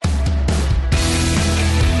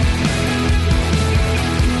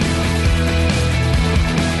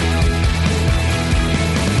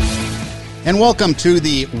And welcome to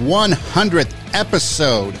the 100th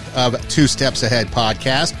episode of Two Steps Ahead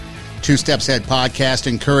Podcast. Two Steps Ahead Podcast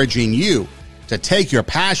encouraging you to take your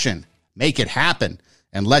passion, make it happen,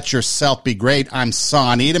 and let yourself be great. I'm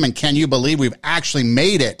Son Edom, and can you believe we've actually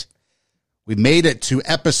made it? We've made it to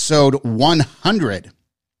episode 100.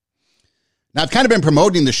 Now, I've kind of been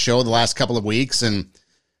promoting the show the last couple of weeks, and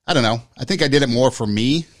I don't know, I think I did it more for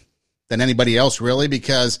me than anybody else, really,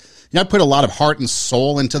 because I put a lot of heart and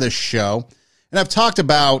soul into this show, and I've talked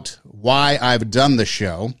about why I've done the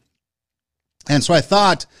show. And so I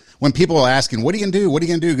thought, when people were asking, what are you going to do? What are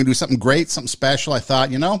you going to do? You're going to do something great, something special? I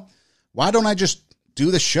thought, why don't I just do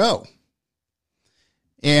the show?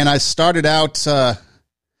 And I started out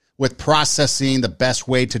with processing the best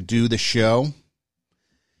way to do the show.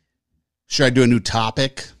 Should I do a new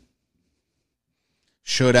topic?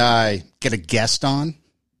 Should I get a guest on?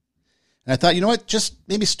 And I thought, just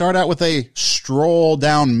maybe start out with a stroll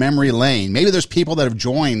down memory lane. Maybe there's people that have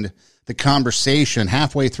joined the conversation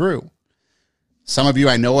halfway through. Some of you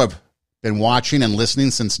I know have been watching and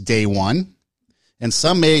listening since day one, and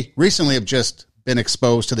some may recently have just been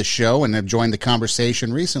exposed to the show and have joined the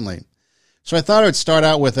conversation recently. So I thought I would start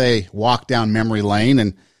out with a walk down memory lane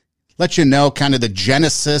and let you know kind of the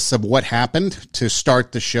genesis of what happened to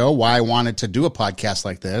start the show, why I wanted to do a podcast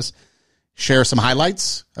like this. Share some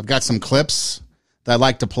highlights. I've got some clips that I'd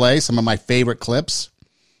like to play, some of my favorite clips.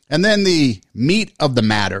 And then the meat of the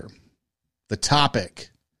matter, the topic,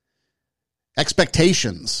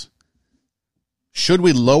 expectations. Should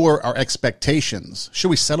we lower our expectations? Should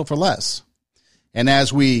we settle for less? And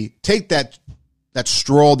as we take that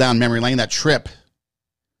stroll down memory lane, that trip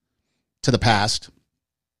to the past,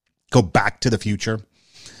 go back to the future,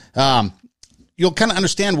 you'll kind of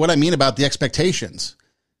understand what I mean about the expectations.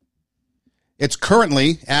 It's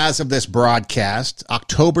currently, as of this broadcast,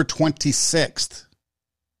 October 26th,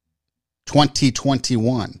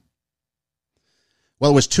 2021.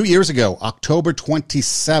 Well, it was 2 years ago, October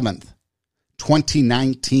 27th,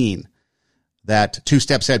 2019, that Two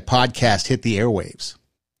Steps Ahead podcast hit the airwaves.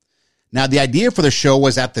 Now, the idea for the show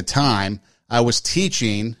was, at the time, I was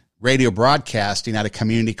teaching radio broadcasting at a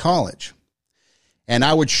community college. And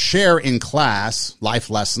I would share in class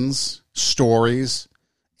life lessons, stories,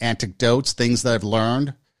 anecdotes, things that I've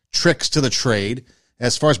learned, tricks to the trade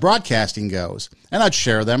as far as broadcasting goes. And I'd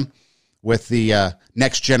share them with the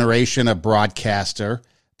next generation of broadcaster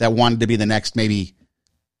that wanted to be the next, maybe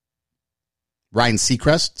Ryan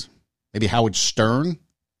Seacrest, maybe Howard Stern,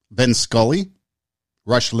 Vin Scully,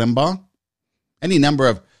 Rush Limbaugh, any number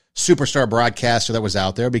of superstar broadcaster that was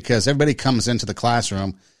out there, because everybody comes into the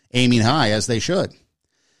classroom aiming high, as they should.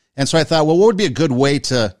 And so I thought, well, what would be a good way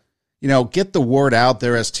to get the word out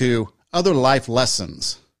there as to other life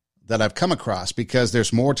lessons that I've come across, because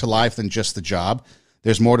there's more to life than just the job.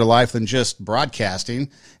 There's more to life than just broadcasting.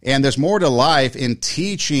 And there's more to life in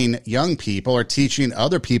teaching young people, or teaching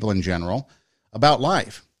other people in general, about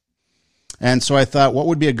life. And so I thought, what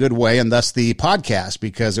would be a good way, and thus the podcast,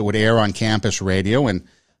 because it would air on campus radio and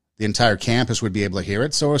the entire campus would be able to hear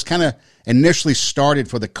it. So it was kind of initially started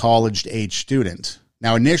for the college-age student.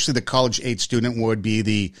 Now, initially, the college-age student would be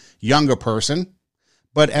the younger person.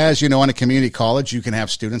 But as you know, in a community college, you can have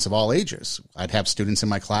students of all ages. I'd have students in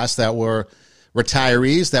my class that were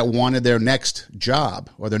retirees that wanted their next job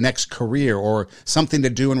or their next career or something to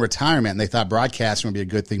do in retirement. And they thought broadcasting would be a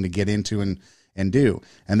good thing to get into and do.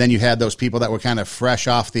 And then you had those people that were kind of fresh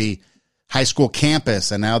off the high school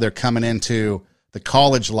campus, and now they're coming into the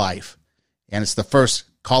college life. And it's the first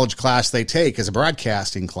college class they take is a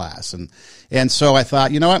broadcasting class. And so I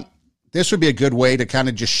thought, this would be a good way to kind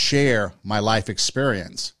of just share my life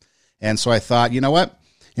experience. And so I thought,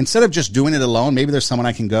 instead of just doing it alone, maybe there's someone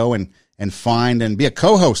I can go and find and be a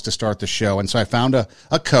co-host to start the show. And so I found a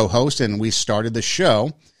co-host, and we started the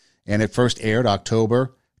show, and it first aired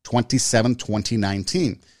October 27,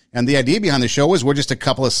 2019. And the idea behind the show was we're just a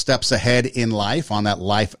couple of steps ahead in life on that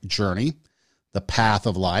life journey, the path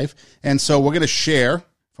of life. And so we're going to share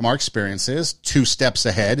from our experiences 2 steps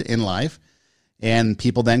ahead in life, and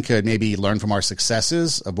people then could maybe learn from our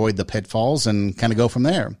successes, avoid the pitfalls, and kind of go from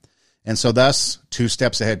there. And so thus, Two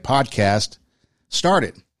Steps Ahead podcast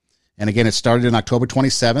started. And again, it started on October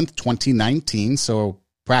 27th, 2019, so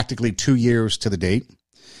practically 2 years to the date.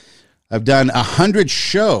 I've done 100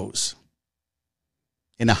 shows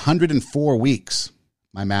in 104 weeks.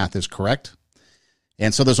 My math is correct.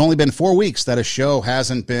 And so there's only been 4 weeks that a show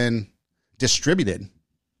hasn't been distributed.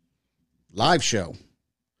 Live show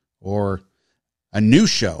or a new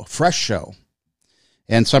show, fresh show.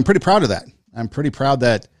 And so I'm pretty proud of that. I'm pretty proud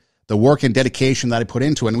that the work and dedication that I put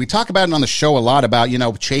into it. And we talk about it on the show a lot about,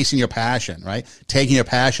 chasing your passion, right? Taking your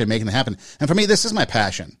passion, making it happen. And for me, this is my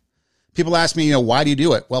passion. People ask me, why do you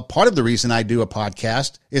do it? Well, part of the reason I do a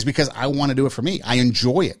podcast is because I want to do it for me. I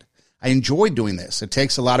enjoy it. I enjoy doing this. It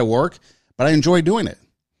takes a lot of work, but I enjoy doing it.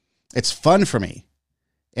 It's fun for me.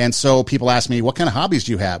 And so people ask me, what kind of hobbies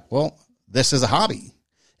do you have? Well, this is a hobby.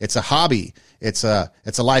 It's a hobby. It's a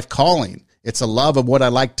life calling. It's a love of what I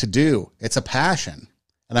like to do. It's a passion.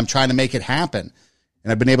 And I'm trying to make it happen.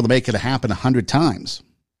 And I've been able to make it happen 100 times.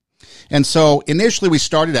 And so initially we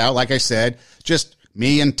started out, like I said, just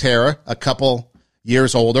me and Tara, a couple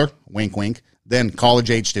years older, wink, wink, than college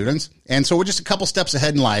age students. And so we're just a couple steps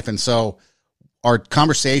ahead in life. And so our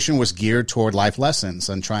conversation was geared toward life lessons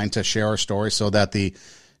and trying to share our story so that the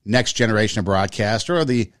next generation of broadcaster or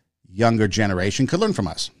the younger generation could learn from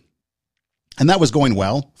us. And that was going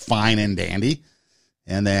well, fine and dandy.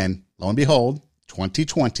 And then lo and behold,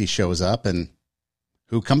 2020 shows up, and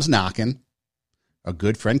who comes knocking? Our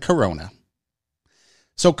good friend Corona.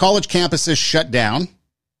 So college campuses shut down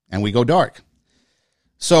and we go dark.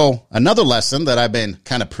 So another lesson that I've been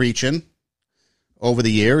kind of preaching over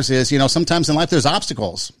the years is, sometimes in life there's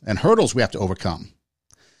obstacles and hurdles we have to overcome.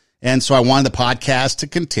 And so I wanted the podcast to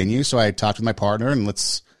continue. So I talked with my partner and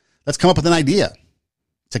let's come up with an idea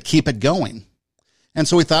to keep it going. And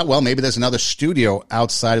so we thought, well, maybe there's another studio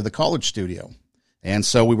outside of the college studio. And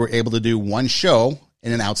so we were able to do one show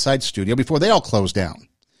in an outside studio before they all closed down.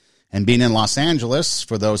 And being in Los Angeles,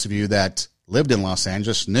 for those of you that lived in Los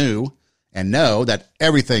Angeles, knew and know that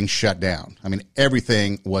everything shut down. I mean,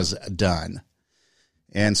 everything was done.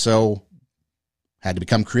 And so had to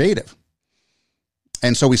become creative.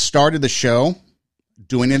 And so we started the show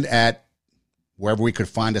doing it at wherever we could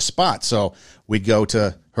find a spot. So we'd go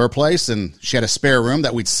to her place and she had a spare room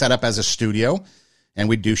that we'd set up as a studio and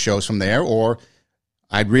we'd do shows from there. Or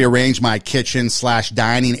I'd rearrange my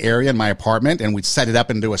kitchen/dining area in my apartment and we'd set it up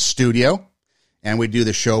into a studio and we'd do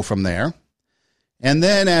the show from there. And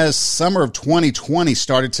then as summer of 2020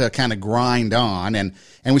 started to kind of grind on and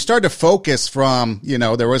we started to focus from,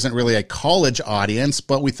 there wasn't really a college audience,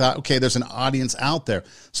 but we thought, okay, there's an audience out there.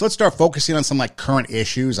 So let's start focusing on some like current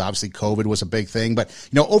issues. Obviously COVID was a big thing, but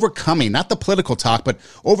overcoming, not the political talk, but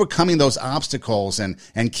overcoming those obstacles and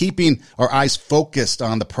keeping our eyes focused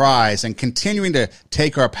on the prize and continuing to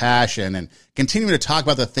take our passion and continuing to talk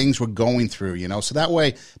about the things we're going through, so that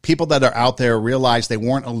way people that are out there realize they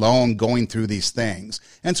weren't alone going through these things.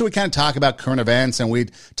 And so we kind of talk about current events and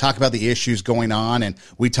we'd talk about the issues going on and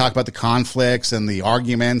we talk about the conflicts and the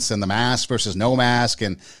arguments and the mask versus no mask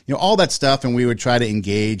and, all that stuff. And we would try to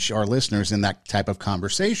engage our listeners in that type of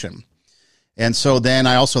conversation. And so then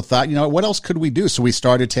I also thought, what else could we do? So we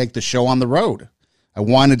started to take the show on the road. I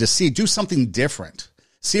wanted to do something different,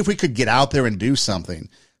 see if we could get out there and do something.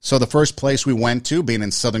 So the first place we went to, being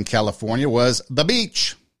in Southern California, was the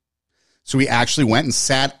beach. So we actually went and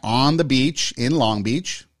sat on the beach in Long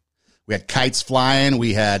Beach. We had kites flying.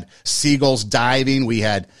 We had seagulls diving. We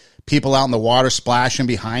had people out in the water splashing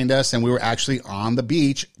behind us. And we were actually on the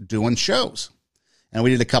beach doing shows. And we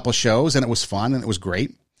did a couple shows and it was fun and it was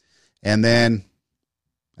great. And then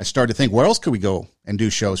I started to think, where else could we go and do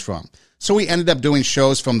shows from? So we ended up doing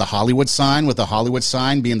shows from the Hollywood sign, with the Hollywood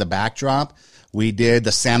sign being the backdrop. We did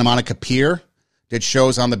the Santa Monica Pier, did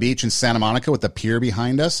shows on the beach in Santa Monica with the pier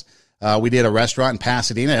behind us. We did a restaurant in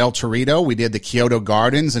Pasadena, El Torito. We did the Kyoto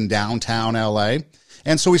Gardens in downtown LA.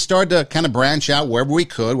 And so we started to kind of branch out wherever we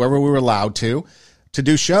could, wherever we were allowed to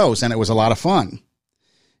do shows. And it was a lot of fun.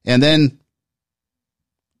 And then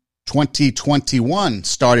 2021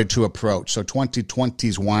 started to approach. So 2020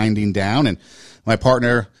 is winding down and my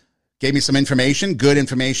partner gave me some information, good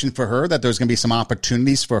information for her, that there's going to be some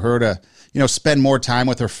opportunities for her to, spend more time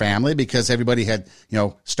with her family because everybody had,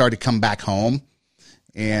 started to come back home.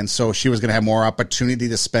 And so she was going to have more opportunity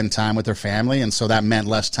to spend time with her family. And so that meant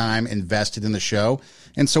less time invested in the show.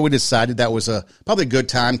 And so we decided that was probably a good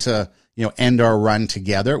time to, end our run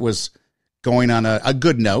together. It was going on a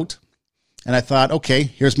good note. And I thought, okay,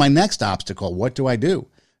 here's my next obstacle. What do I do?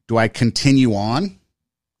 Do I continue on,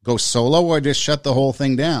 go solo, or just shut the whole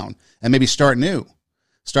thing down and maybe start new?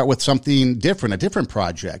 Start with something different, a different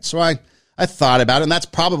project. So I thought about it, and that's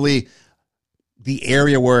probably the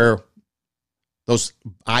area where those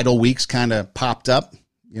idle weeks kind of popped up.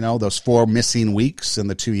 Those 4 missing weeks in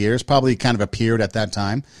the 2 years probably kind of appeared at that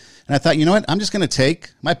time. And I thought, you know what, I'm just going to take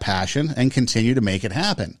my passion and continue to make it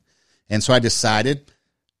happen. And so I decided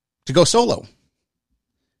to go solo.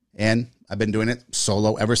 And I've been doing it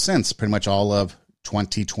solo ever since, pretty much all of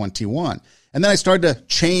 2021. And then I started to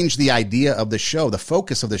change the idea of the show, the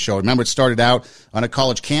focus of the show. Remember, it started out on a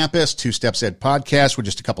college campus, Two Steps Ahead podcast. We're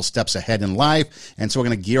just a couple steps ahead in life. And so we're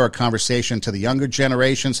going to gear our conversation to the younger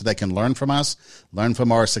generation so they can learn from us, learn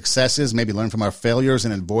from our successes, maybe learn from our failures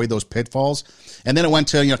and avoid those pitfalls. And then it went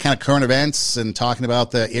to, kind of current events and talking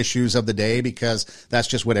about the issues of the day because that's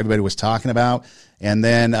just what everybody was talking about. And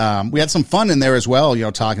then we had some fun in there as well,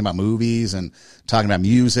 talking about movies and talking about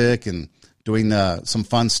music and doing some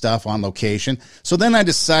fun stuff on location. So then I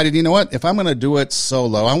decided, you know what, if I'm going to do it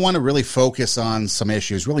solo, I want to really focus on some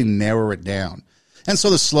issues, really narrow it down. And so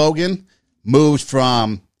the slogan moved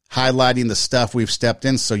from highlighting the stuff we've stepped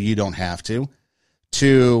in so you don't have to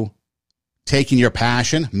taking your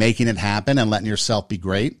passion, making it happen, and letting yourself be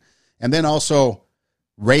great. And then also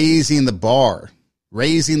raising the bar,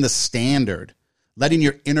 raising the standard, letting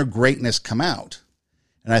your inner greatness come out.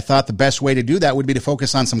 And I thought the best way to do that would be to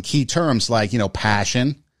focus on some key terms like,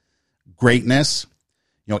 passion, greatness,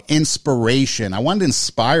 inspiration. I wanted to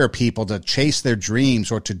inspire people to chase their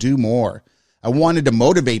dreams or to do more. I wanted to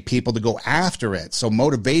motivate people to go after it. So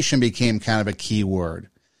motivation became kind of a key word.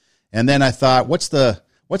 And then I thought, what's the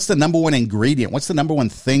number one ingredient? What's the number one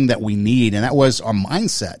thing that we need? And that was our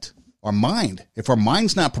mindset, our mind. If our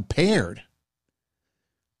mind's not prepared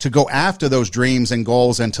to go after those dreams and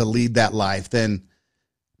goals and to lead that life, then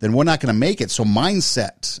we're not going to make it. So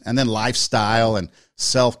mindset and then lifestyle and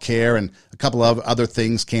self-care and a couple of other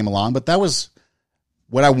things came along. But that was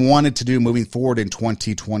what I wanted to do moving forward in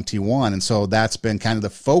 2021. And so that's been kind of the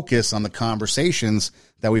focus on the conversations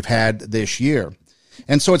that we've had this year.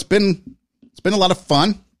 And so it's been a lot of fun,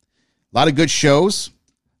 a lot of good shows,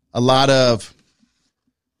 a lot of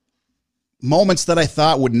moments that I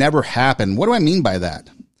thought would never happen. What do I mean by that?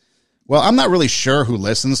 Well, I'm not really sure who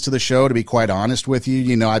listens to the show, to be quite honest with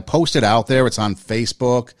you. I post it out there. It's on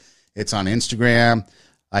Facebook. It's on Instagram.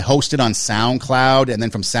 I host it on SoundCloud. And then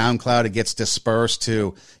from SoundCloud, it gets dispersed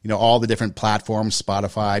to, all the different platforms,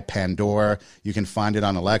 Spotify, Pandora. You can find it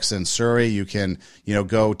on Alexa and Siri. You can,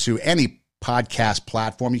 go to any podcast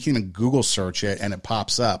platform. You can even Google search it and it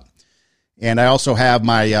pops up. And I also have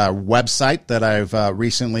my website that I've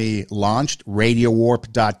recently launched,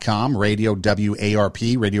 radiowarp.com, radio,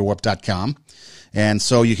 W-A-R-P, radiowarp.com. And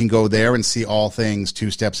so you can go there and see all things Two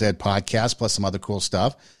Steps Ahead podcast, plus some other cool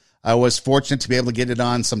stuff. I was fortunate to be able to get it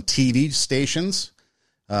on some TV stations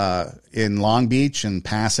in Long Beach and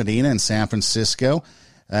Pasadena and San Francisco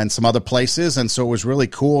and some other places. And so it was really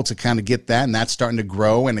cool to kind of get that, and that's starting to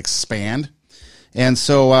grow and expand. And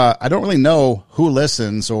so I don't really know who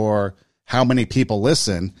listens or how many people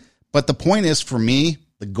listen. But the point is, for me,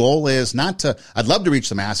 the goal is I'd love to reach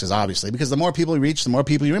the masses, obviously, because the more people you reach, the more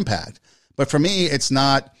people you impact. But for me, it's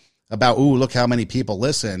not about, look how many people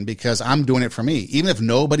listen, because I'm doing it for me. Even if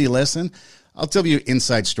nobody listened, I'll tell you an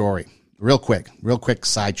inside story, real quick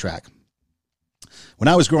sidetrack. When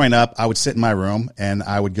I was growing up, I would sit in my room and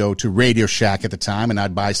I would go to Radio Shack at the time and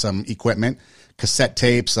I'd buy some equipment, cassette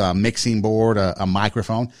tapes, a mixing board, a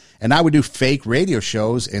microphone, and I would do fake radio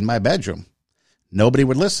shows in my bedroom. Nobody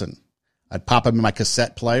would listen. I'd pop up in my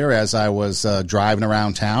cassette player as I was driving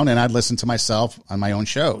around town, and I'd listen to myself on my own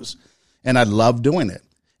shows. And I loved doing it.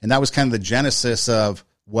 And that was kind of the genesis of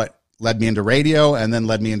what led me into radio and then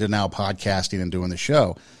led me into now podcasting and doing the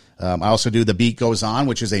show. I also do The Beat Goes On,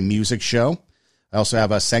 which is a music show. I also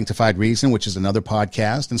have a Sanctified Reason, which is another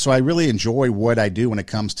podcast. And so I really enjoy what I do when it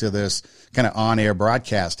comes to this kind of on-air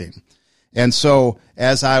broadcasting. And so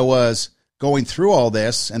as I was going through all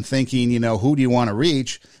this and thinking, who do you want to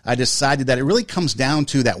reach? I decided that it really comes down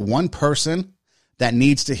to that one person that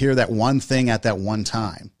needs to hear that one thing at that one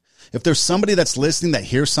time. If there's somebody that's listening that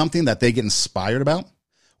hears something that they get inspired about,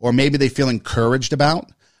 or maybe they feel encouraged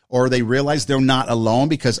about, or they realize they're not alone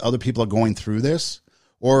because other people are going through this,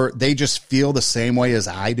 or they just feel the same way as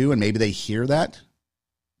I do, and maybe they hear that.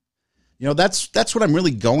 That's what I'm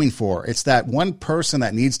really going for. It's that one person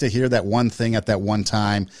that needs to hear that one thing at that one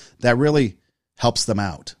time that really helps them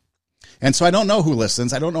out. And so I don't know who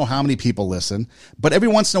listens. I don't know how many people listen, but every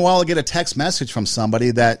once in a while I get a text message from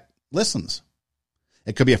somebody that listens.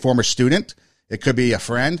 It could be a former student. It could be a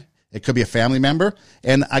friend. It could be a family member.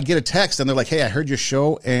 And I get a text and they're like, hey, I heard your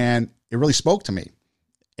show and it really spoke to me.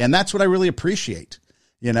 And that's what I really appreciate.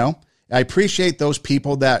 I appreciate those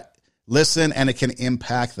people that listen and it can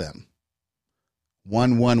impact them.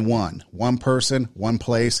 One person, one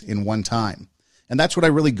place in one time. And that's what I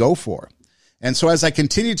really go for. And so as I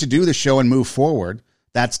continue to do the show and move forward,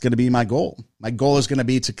 that's going to be my goal. My goal is going to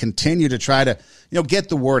be to continue to try to, get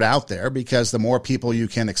the word out there, because the more people you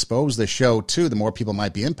can expose the show to, the more people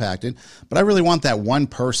might be impacted. But I really want that one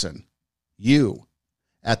person, you,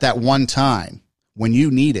 at that one time when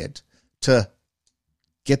you need it, to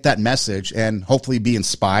get that message and hopefully be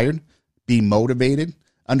inspired, be motivated,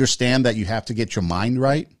 understand that you have to get your mind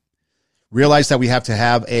right, realize that we have to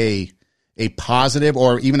have a positive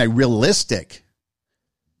or even a realistic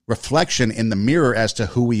reflection in the mirror as to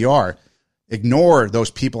who we are. Ignore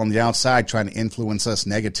those people on the outside trying to influence us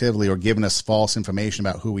negatively or giving us false information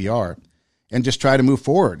about who we are, and just try to move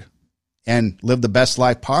forward and live the best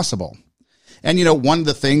life possible. And, you know, one of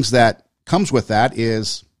the things that comes with that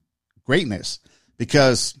is greatness,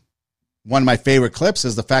 because one of my favorite clips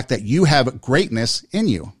is the fact that you have greatness in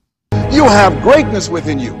you. You have greatness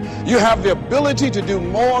within you. You have the ability to do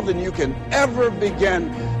more than you can ever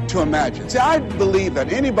begin to imagine. See, I believe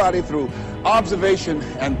that anybody through observation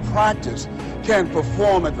and practice can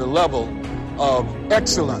perform at the level of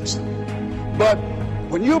excellence. But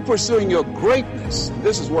when you're pursuing your greatness,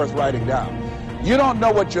 this is worth writing down, you don't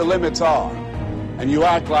know what your limits are, and you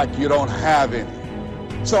act like you don't have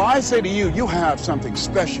any. So I say to you, you have something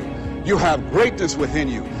special. You have greatness within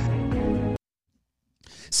you.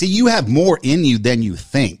 See, you have more in you than you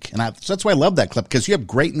think. And so that's why I love that clip, because you have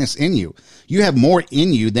greatness in you. You have more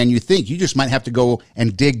in you than you think. You just might have to go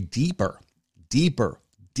and dig deeper, deeper,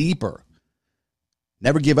 deeper.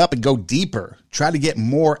 Never give up and go deeper. Try to get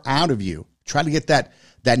more out of you. Try to get that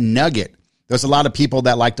nugget. There's a lot of people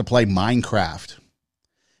that like to play Minecraft.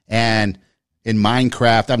 And in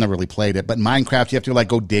Minecraft, I've never really played it, but in Minecraft, you have to like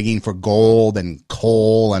go digging for gold and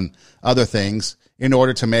coal and other things in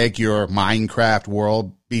order to make your Minecraft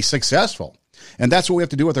world be successful. And that's what we have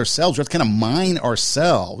to do with ourselves. We have to kind of mine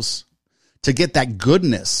ourselves to get that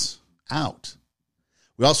goodness out.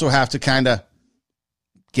 We also have to kind of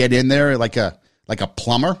get in there like a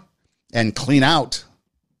plumber and clean out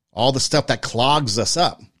all the stuff that clogs us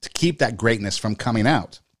up to keep that greatness from coming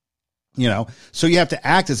out. You know, so you have to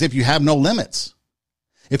act as if you have no limits.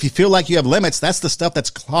 If you feel like you have limits, that's the stuff that's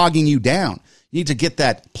clogging you down. You need to get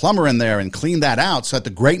that plumber in there and clean that out so that the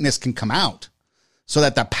greatness can come out, so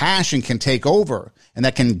that the passion can take over and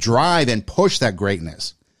that can drive and push that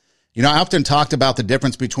greatness. You know, I often talked about the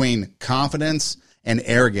difference between confidence and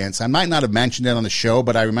arrogance. I might not have mentioned it on the show,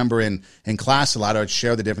 but I remember in class a lot, I would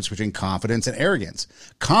share the difference between confidence and arrogance.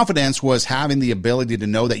 Confidence was having the ability to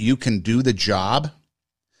know that you can do the job,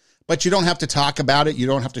 but you don't have to talk about it. You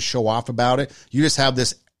don't have to show off about it. You just have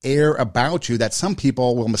this air about you that some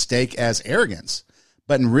people will mistake as arrogance.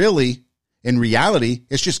 But in reality,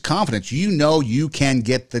 it's just confidence. You know you can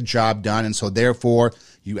get the job done, and so therefore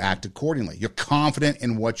you act accordingly. You're confident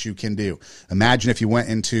in what you can do. Imagine if you went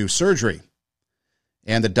into surgery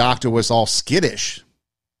and the doctor was all skittish,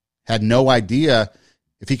 had no idea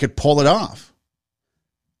if he could pull it off.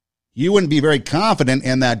 You wouldn't be very confident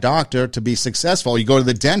in that doctor to be successful. You go to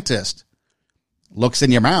the dentist, looks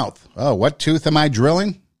in your mouth. Oh, what tooth am I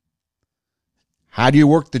drilling? How do you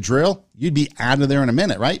work the drill? You'd be out of there in a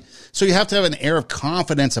minute, right? So you have to have an air of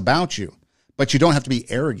confidence about you, but you don't have to be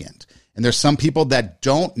arrogant. And there's some people that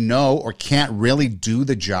don't know or can't really do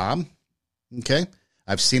the job. Okay.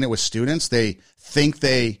 I've seen it with students. They think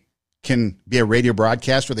they can be a radio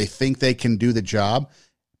broadcaster. They think they can do the job,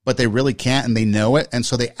 but they really can't, and they know it. And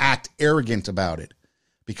so they act arrogant about it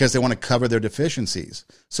because they want to cover their deficiencies.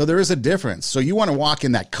 So there is a difference. So you want to walk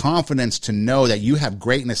in that confidence to know that you have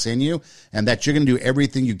greatness in you and that you're going to do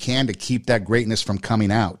everything you can to keep that greatness from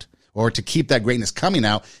coming out, or to keep that greatness coming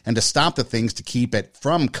out and to stop the things to keep it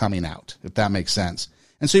from coming out, if that makes sense.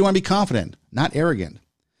 And so you want to be confident, not arrogant.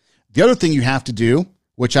 The other thing you have to do,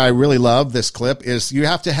 which I really love this clip, is you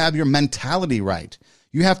have to have your mentality right.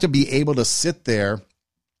 You have to be able to sit there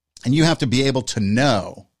and you have to be able to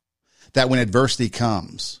know that when adversity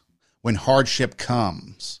comes, when hardship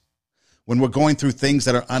comes, when we're going through things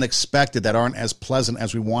that are unexpected, that aren't as pleasant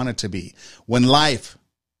as we want it to be, when life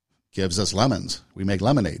gives us lemons, we make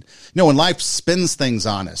lemonade. You know, when life spins things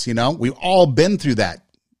on us, you know, we've all been through that.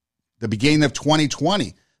 The beginning of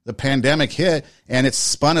 2020, the pandemic hit, and it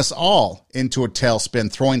spun us all into a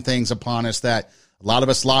tailspin, throwing things upon us that a lot of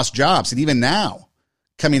us lost jobs. And even now,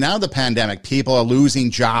 coming out of the pandemic, people are losing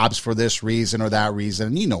jobs for this reason or that reason.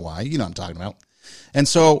 And you know why. You know what I'm talking about. And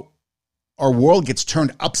so our world gets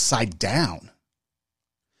turned upside down.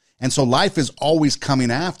 And so life is always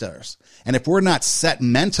coming after us. And if we're not set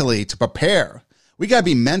mentally to prepare, we got to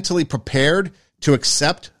be mentally prepared to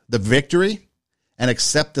accept the victory and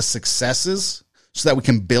accept the successes so that we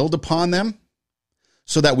can build upon them,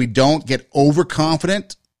 so that we don't get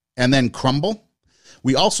overconfident and then crumble.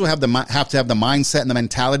 We also have to have the mindset and the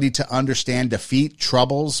mentality to understand defeat,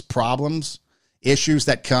 troubles, problems, issues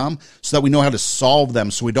that come, so that we know how to solve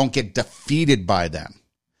them so we don't get defeated by them.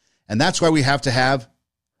 And that's why we have to have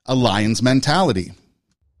a lion's mentality.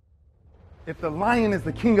 If the lion is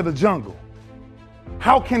the king of the jungle,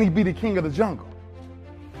 how can he be the king of the jungle?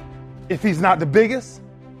 If he's not the biggest,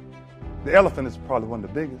 the elephant is probably one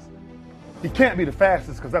of the biggest. He can't be the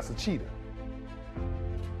fastest because that's a cheetah.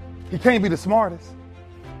 He can't be the smartest.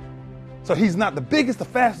 So he's not the biggest, the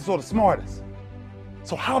fastest, or the smartest.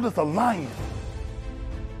 So how does a lion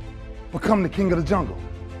become the king of the jungle?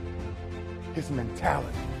 His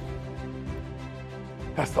mentality.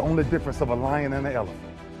 That's the only difference of a lion and an elephant.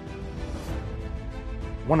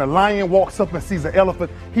 When a lion walks up and sees an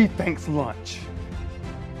elephant, he thinks lunch.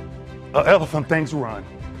 An elephant thinks run.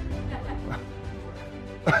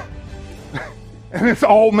 And it's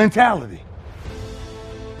all mentality.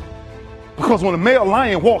 Because when a male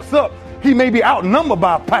lion walks up, he may be outnumbered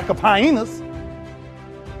by a pack of hyenas.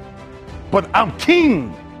 But I'm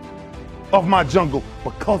king of my jungle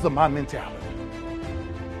because of my mentality.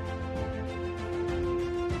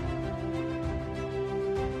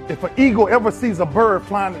 If an eagle ever sees a bird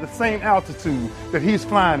flying at the same altitude that he's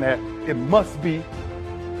flying at, it must be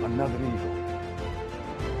another eagle.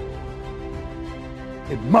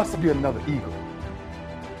 It must be another eagle.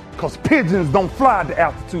 Because pigeons don't fly at the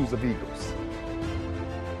altitudes of eagles.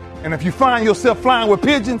 And if you find yourself flying with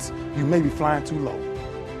pigeons, you may be flying too low.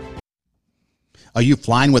 Are you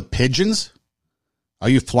flying with pigeons? Are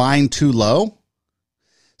you flying too low?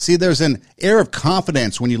 See, there's an air of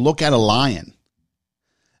confidence when you look at a lion.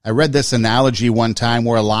 I read this analogy one time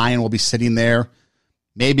where a lion will be sitting there.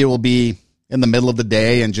 Maybe it will be in the middle of the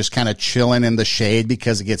day and just kind of chilling in the shade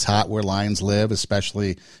because it gets hot where lions live,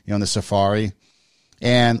 especially, in the safari.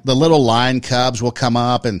 And the little lion cubs will come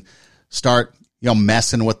up and start,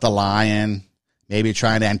 messing with the lion, maybe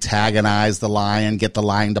trying to antagonize the lion, get the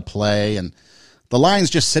lion to play. And the lion's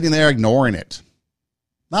just sitting there ignoring it,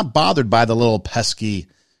 not bothered by the little pesky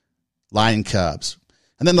lion cubs.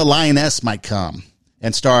 And then the lioness might come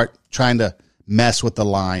and start trying to mess with the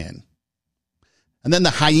lion. And then the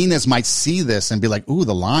hyenas might see this and be like, ooh,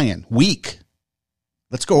 the lion, weak.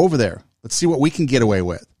 Let's go over there. Let's see what we can get away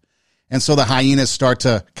with. And so the hyenas start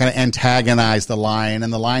to kind of antagonize the lion,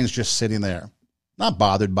 and the lion's just sitting there, not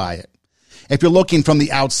bothered by it. If you're looking from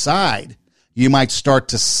the outside, you might start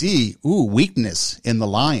to see, weakness in the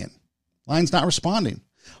lion. Lion's not responding.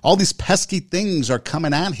 All these pesky things are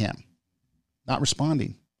coming at him, not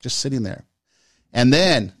responding, just sitting there. And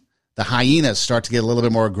then the hyenas start to get a little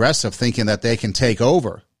bit more aggressive, thinking that they can take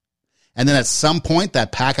over. And then at some point,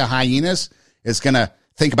 that pack of hyenas is going to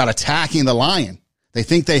think about attacking the lion. They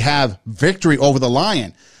think they have victory over the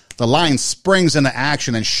lion. The lion springs into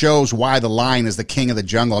action and shows why the lion is the king of the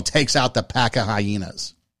jungle. It takes out the pack of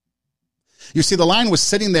hyenas. You see, the lion was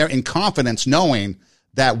sitting there in confidence, knowing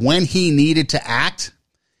that when he needed to act,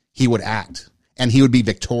 he would act, and he would be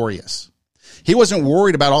victorious. He wasn't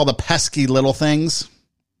worried about all the pesky little things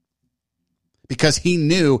because he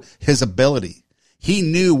knew his ability. He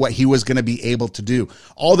knew what he was going to be able to do.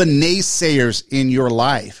 All the naysayers in your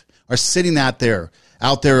life are sitting out there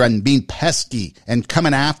and being pesky and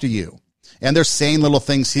coming after you. And they're saying little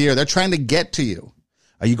things here. They're trying to get to you.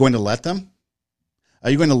 Are you going to let them?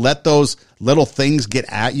 Are you going to let those little things get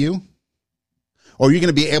at you? Or are you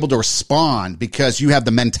going to be able to respond because you have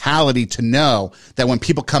the mentality to know that when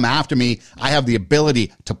people come after me, I have the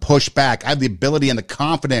ability to push back. I have the ability and the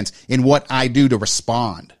confidence in what I do to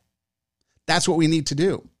respond. That's what we need to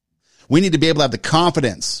do. We need to be able to have the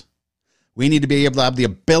confidence. We need to be able to have the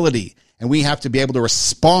ability, and we have to be able to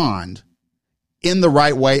respond in the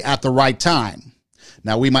right way at the right time.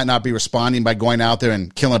 Now, we might not be responding by going out there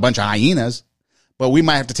and killing a bunch of hyenas, but we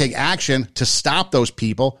might have to take action to stop those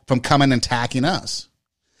people from coming and attacking us.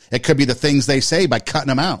 It could be the things they say by cutting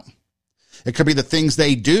them out. It could be the things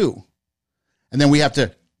they do. And then we have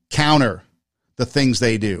to counter the things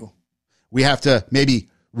they do. We have to maybe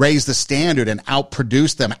raise the standard and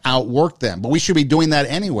outproduce them, outwork them. But we should be doing that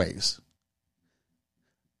anyways.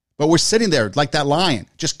 But we're sitting there like that lion,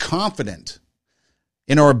 just confident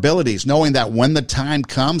in our abilities, knowing that when the time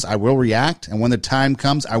comes, I will react. And when the time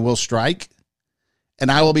comes, I will strike.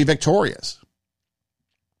 And I will be victorious.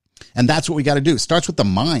 And that's what we got to do. It starts with the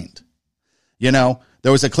mind. There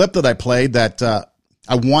was a clip that I played that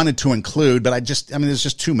I wanted to include, but there's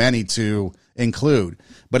just too many to include.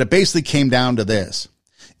 But it basically came down to this.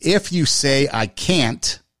 If you say I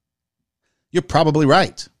can't, you're probably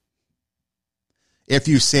right. If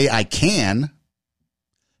you say I can,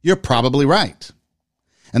 you're probably right.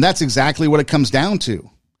 And that's exactly what it comes down to.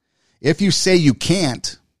 If you say you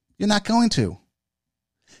can't, you're not going to.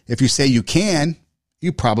 If you say you can,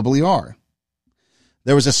 you probably are.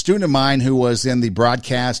 There was a student of mine who was in the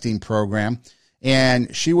broadcasting program,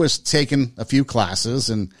 and she was taking a few classes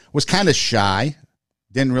and was kind of shy,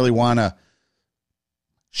 didn't really want to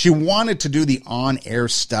she wanted to do the on-air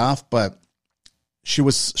stuff, but she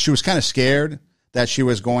was kind of scared that she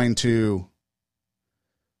was going to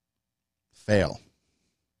fail,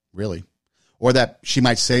 really, or that she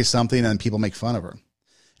might say something and people make fun of her.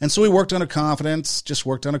 And so we worked on her confidence, just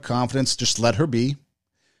let her be.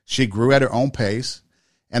 She grew at her own pace.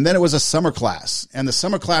 And then it was a summer class. And the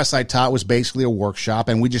summer class I taught was basically a workshop,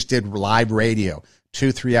 and we just did live radio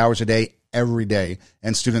 2-3 hours a day, every day.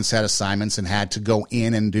 And students had assignments and had to go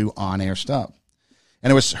in and do on-air stuff. And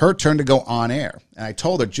it was her turn to go on air. And I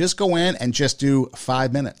told her, just go in and just do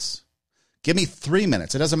 5 minutes. Give me 3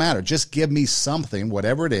 minutes. It doesn't matter. Just give me something,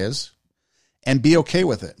 whatever it is, and be okay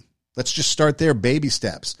with it. Let's just start there, baby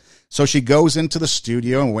steps. So she goes into the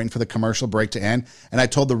studio and waiting for the commercial break to end. And I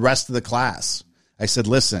told the rest of the class, I said,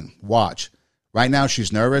 listen, watch. Right now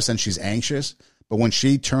she's nervous and she's anxious, but when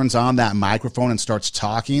she turns on that microphone and starts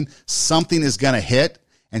talking, something is going to hit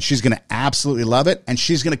and she's going to absolutely love it. And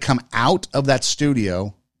she's going to come out of that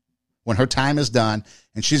studio when her time is done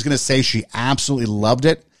and she's going to say she absolutely loved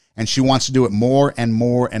it and she wants to do it more and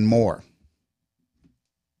more and more.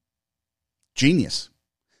 Genius.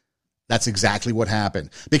 That's exactly what happened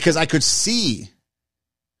because I could see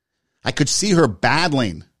her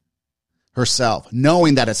battling herself,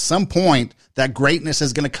 knowing that at some point that greatness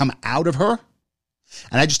is going to come out of her.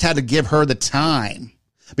 And I just had to give her the time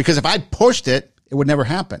because if I pushed it, it would never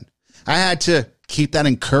happen. I had to keep that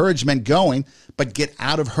encouragement going, but get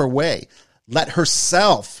out of her way. Let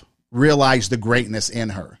herself realize the greatness in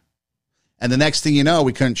her. And the next thing you know,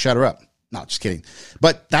 we couldn't shut her up. No, just kidding.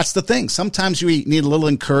 But that's the thing. Sometimes we need a little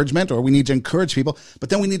encouragement or we need to encourage people, but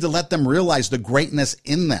then we need to let them realize the greatness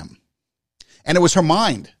in them. And it was her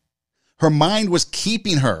mind. Her mind was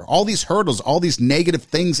keeping her, all these hurdles, all these negative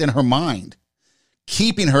things in her mind,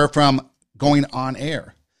 keeping her from going on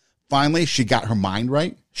air. Finally, she got her mind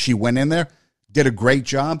right. She went in there, did a great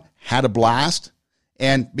job, had a blast,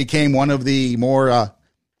 and became one of the more,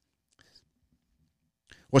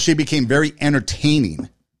 she became very entertaining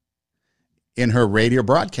in her radio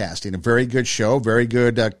broadcasting. A very good show, very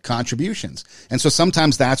good contributions. And so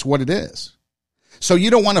sometimes that's what it is. So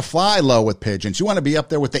you don't want to fly low with pigeons. You want to be up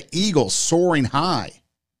there with the eagles soaring high.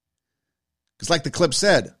 Because like the clip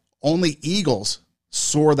said, only eagles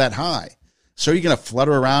soar that high. So you're going to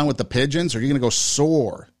flutter around with the pigeons or you're going to go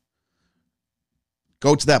soar.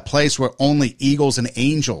 Go to that place where only eagles and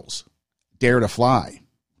angels dare to fly.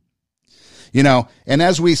 You know, and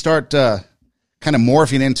as we start kind of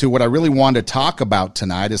morphing into what I really wanted to talk about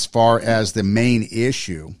tonight as far as the main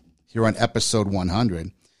issue here on episode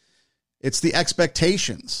 100, it's the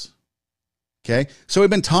expectations. Okay. So we've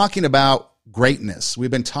been talking about greatness.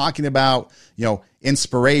 We've been talking about,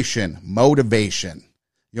 inspiration, motivation,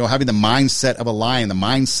 having the mindset of a lion, the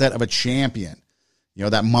mindset of a champion,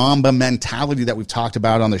 that Mamba mentality that we've talked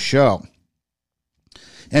about on the show.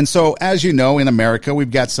 And so, as you know, in America,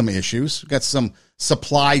 we've got some issues. We've got some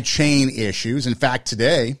supply chain issues. In fact,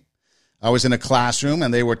 today I was in a classroom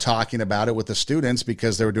and they were talking about it with the students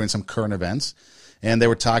because they were doing some current events. And they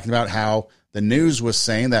were talking about how the news was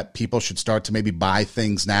saying that people should start to maybe buy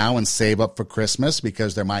things now and save up for Christmas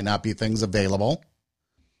because there might not be things available.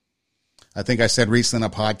 I think I said recently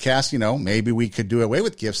in a podcast, maybe we could do away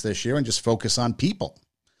with gifts this year and just focus on people,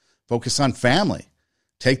 focus on family.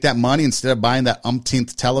 Take that money instead of buying that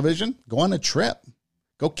umpteenth television, go on a trip,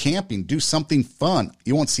 go camping, do something fun.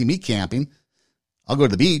 You won't see me camping. I'll go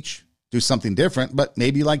to the beach, do something different, but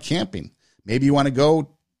maybe you like camping. Maybe you want to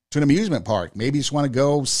go to an amusement park. Maybe you just want to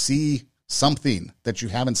go see something that you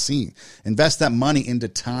haven't seen. Invest that money into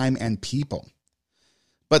time and people.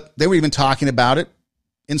 But they were even talking about it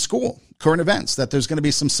in school, current events, that there's going to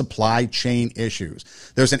be some supply chain issues.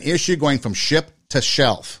 There's an issue going from ship to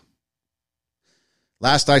shelf.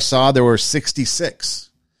 Last I saw, there were 66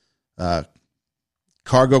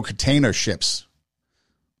 cargo container ships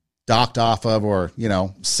docked off of or,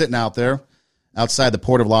 sitting out there outside the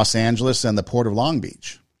Port of Los Angeles and the Port of Long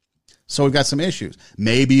Beach. So we've got some issues.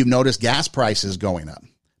 Maybe you've noticed gas prices going up.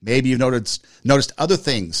 Maybe you've noticed other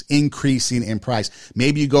things increasing in price.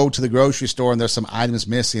 Maybe you go to the grocery store and there's some items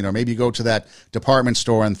missing, or maybe you go to that department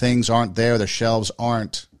store and things aren't there. The shelves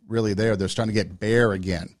aren't really there. They're starting to get bare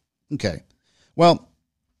again. Okay. Well,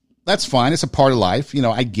 that's fine. It's a part of life.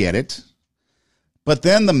 I get it. But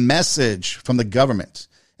then the message from the government,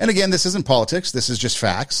 and again, this isn't politics. This is just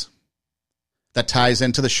facts that ties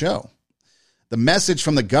into the show. The message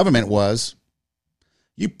from the government was,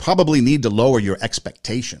 you probably need to lower your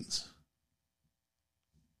expectations.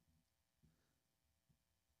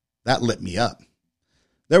 That lit me up.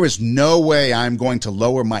 There is no way I'm going to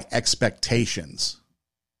lower my expectations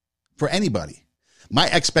for anybody. My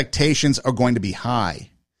expectations are going to be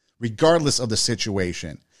high. regardless of the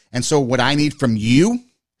situation. And so what I need from you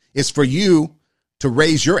is for you to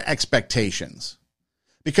raise your expectations.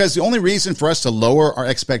 Because the only reason for us to lower our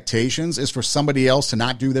expectations is for somebody else to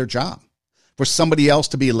not do their job, for somebody else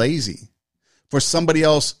to be lazy, for somebody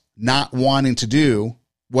else not wanting to do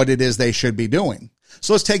what it is they should be doing.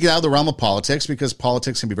 So let's take it out of the realm of politics, because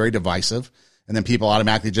politics can be very divisive, and then people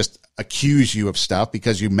automatically just accuse you of stuff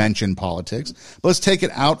because you mentioned politics. But let's take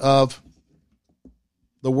it out of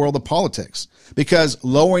the world of politics, because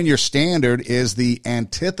lowering your standard is the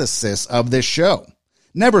antithesis of this show.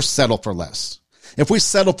 Never settle for less. If we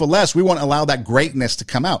settle for less, we won't allow that greatness to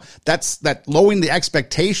come out. That lowering the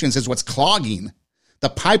expectations is what's clogging the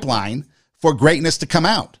pipeline for greatness to come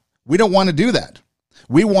out. We don't want to do that.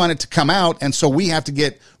 We want it to come out, and so we have to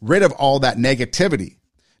get rid of all that negativity.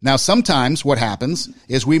 Now, sometimes what happens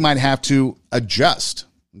is we might have to adjust,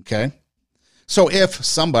 okay? So if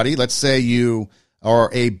somebody, let's say you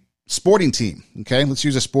are a sporting team, okay? Let's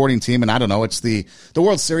use a sporting team, and I don't know, it's the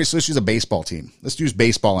World Series, so let's use a baseball team. Let's use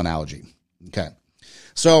baseball analogy, okay?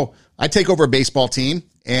 So I take over a baseball team,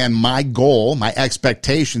 and my goal, my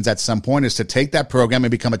expectations at some point is to take that program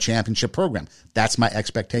and become a championship program. That's my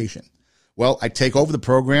expectation. Well, I take over the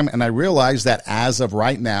program, and I realize that as of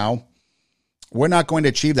right now, we're not going to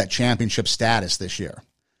achieve that championship status this year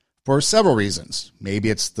for several reasons. Maybe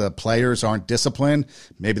it's the players aren't disciplined.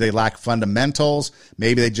 Maybe they lack fundamentals.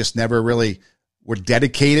 Maybe they just never really were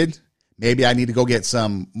dedicated. Maybe I need to go get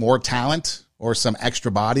some more talent or some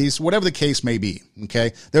extra bodies, whatever the case may be,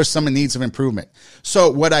 okay? There's some needs of improvement.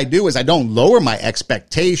 So what I do is I don't lower my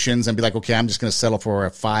expectations and be like, okay, I'm just going to settle for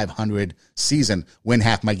a 500 season, win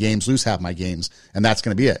half my games, lose half my games, and that's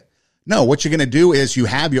going to be it. No, what you're going to do is you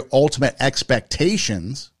have your ultimate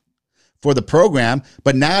expectations for the program,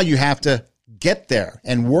 but now you have to get there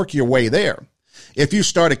and work your way there. If you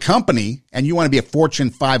start a company and you want to be a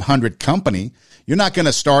Fortune 500 company, you're not going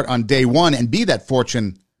to start on day one and be that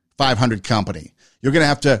Fortune 500 company. You're going to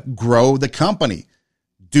have to grow the company,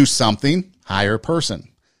 do something, hire a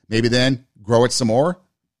person. Maybe then grow it some more,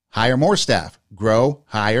 hire more staff, grow,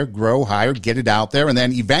 hire, get it out there. And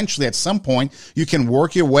then eventually at some point, you can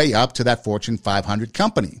work your way up to that Fortune 500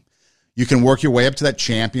 company. You can work your way up to that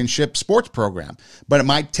championship sports program, but it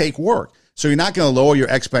might take work. So you're not going to lower your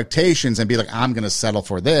expectations and be like, I'm going to settle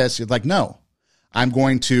for this. You're like, no, I'm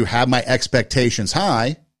going to have my expectations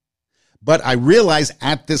high, but I realize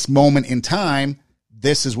at this moment in time,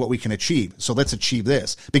 this is what we can achieve. So let's achieve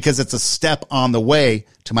this because it's a step on the way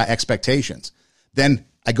to my expectations. Then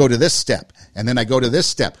I go to this step, and then I go to this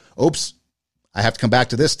step. Oops, I have to come back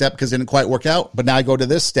to this step because it didn't quite work out, but now I go to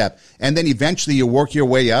this step. And then eventually you work your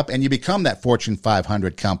way up and you become that Fortune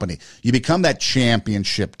 500 company. You become that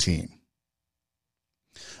championship team.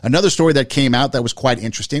 Another story that came out that was quite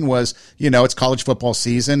interesting was, it's college football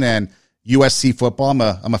season and USC football.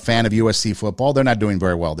 I'm a fan of USC football. They're not doing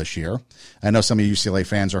very well this year. I know some of UCLA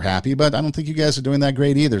fans are happy, but I don't think you guys are doing that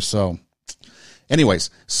great either. So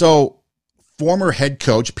anyways, former head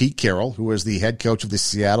coach Pete Carroll, who was the head coach of the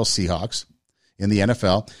Seattle Seahawks in the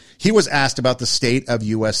NFL, he was asked about the state of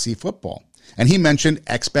USC football, and he mentioned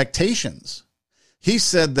expectations. He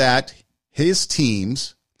said that his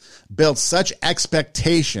teams built such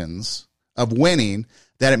expectations of winning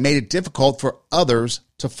that it made it difficult for others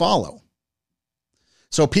to follow.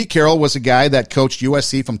 So Pete Carroll was a guy that coached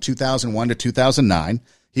USC from 2001 to 2009.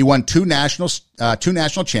 He won two national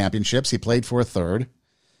championships. He played for a third.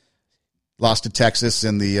 Lost to Texas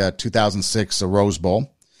in the 2006 Rose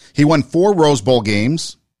Bowl. He won 4 Rose Bowl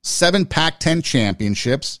games, 7 Pac-10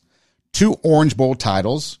 championships, 2 Orange Bowl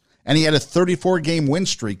titles, and he had a 34-game win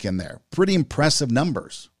streak in there. Pretty impressive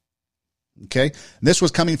numbers. Okay? This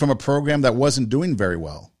was coming from a program that wasn't doing very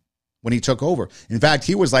well when he took over. In fact,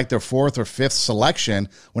 he was like their 4th or 5th selection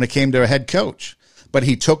when it came to a head coach. But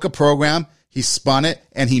he took a program, he spun it,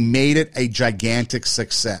 and he made it a gigantic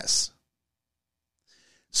success.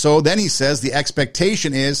 So then he says the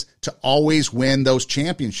expectation is to always win those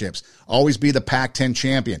championships, always be the Pac-10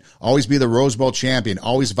 champion, always be the Rose Bowl champion,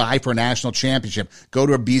 always vie for a national championship, go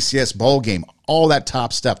to a BCS bowl game, all that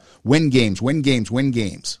top stuff, win games,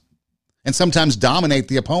 and sometimes dominate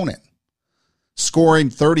the opponent, scoring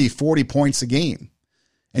 30, 40 points a game.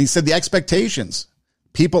 And he said the expectations,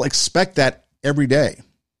 people expect that every day,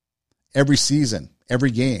 every season,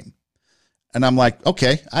 every game. And I'm like,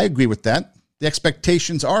 okay, I agree with that. The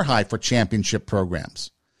expectations are high for championship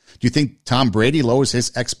programs. Do you think Tom Brady lowers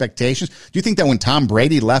his expectations? Do you think that when Tom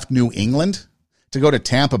Brady left New England to go to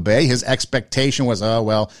Tampa Bay, his expectation was, oh,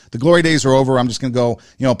 well, the glory days are over. I'm just going to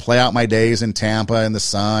go, play out my days in Tampa in the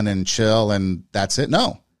sun and chill, and that's it?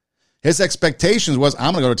 No. His expectations was,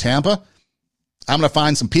 I'm going to go to Tampa. I'm going to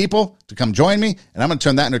find some people to come join me, and I'm going to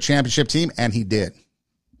turn that into a championship team. And he did.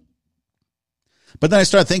 But then I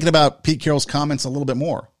started thinking about Pete Carroll's comments a little bit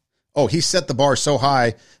more. Oh, he set the bar so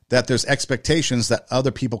high that there's expectations that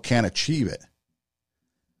other people can't achieve it.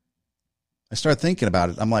 I started thinking about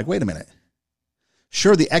it. I'm like, wait a minute.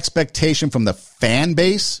 Sure, the expectation from the fan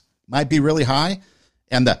base might be really high,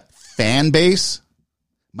 and the fan base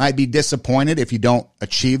might be disappointed if you don't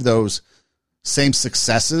achieve those same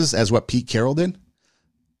successes as what Pete Carroll did.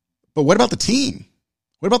 But what about the team?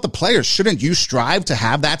 What about the players? Shouldn't you strive to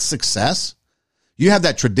have that success? You have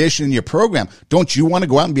that tradition in your program. Don't you want to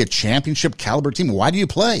go out and be a championship caliber team? Why do you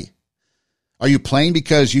play? Are you playing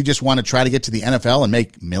because you just want to try to get to the NFL and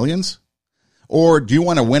make millions? Or do you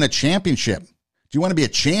want to win a championship? Do you want to be a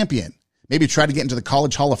champion? Maybe try to get into the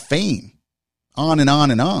College Hall of Fame? On and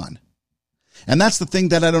on and on. And that's the thing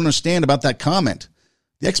that I don't understand about that comment.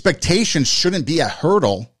 The expectations shouldn't be a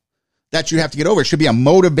hurdle that you have to get over. It should be a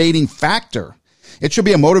motivating factor. It should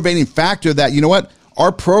be a motivating factor that, you know what,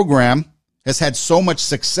 our program has had so much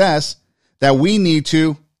success that we need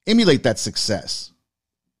to emulate that success.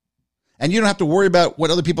 And you don't have to worry about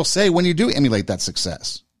what other people say when you do emulate that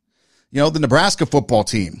success. You know, the Nebraska football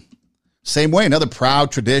team, same way, another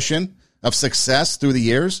proud tradition of success through the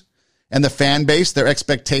years. And the fan base, their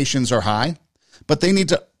expectations are high, but they need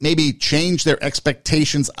to maybe change their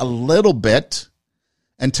expectations a little bit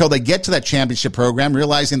until they get to that championship program,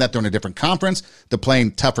 realizing that they're in a different conference. They're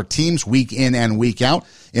playing tougher teams week in and week out.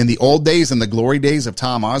 In the old days, in the glory days of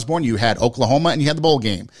Tom Osborne, you had Oklahoma and you had the bowl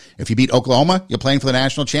game. If you beat Oklahoma, you're playing for the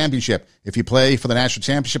national championship. If you play for the national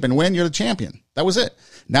championship and win, you're the champion. That was it.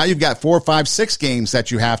 Now you've got 4, 5, 6 games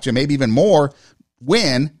that you have to, maybe even more,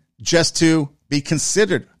 win just to be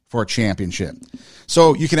considered for a championship.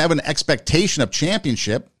 So you can have an expectation of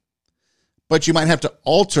championship, but you might have to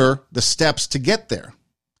alter the steps to get there.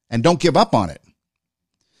 And don't give up on it.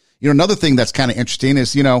 You know, another thing that's kind of interesting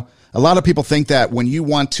is, you know, a lot of people think that when you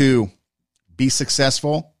want to be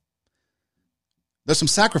successful, there's some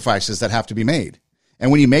sacrifices that have to be made.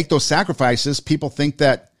 And when you make those sacrifices, people think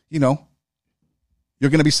that, you know,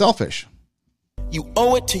 you're going to be selfish. You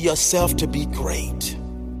owe it to yourself to be great.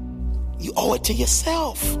 You owe it to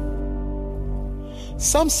yourself.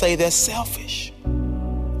 Some say they're selfish.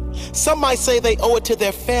 Some might say they owe it to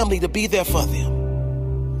their family to be there for them.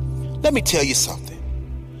 Let me tell you something.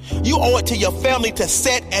 You owe it to your family to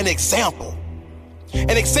set an example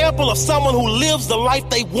of someone who lives the life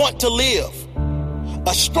they want to live,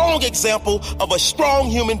 a strong example of a strong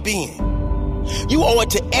human being. You owe it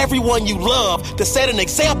to everyone you love to set an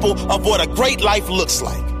example of what a great life looks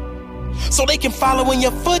like, so they can follow in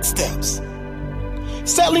your footsteps.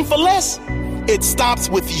 Settling for less, it stops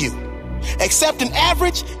with you. Accepting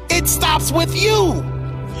average, it stops with you.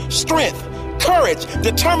 Strength, courage,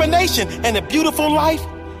 determination, and a beautiful life,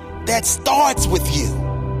 that starts with you.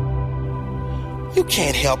 You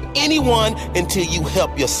can't help anyone until you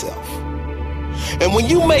help yourself. And when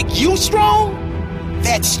you make you strong,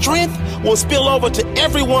 that strength will spill over to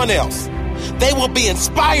everyone else. They will be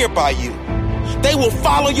inspired by you. They will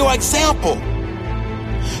follow your example.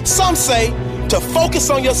 Some say to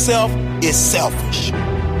focus on yourself is selfish.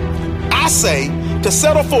 I say to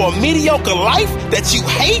settle for a mediocre life that you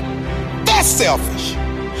hate, that's selfish,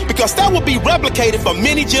 because that will be replicated for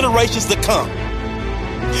many generations to come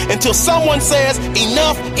until someone says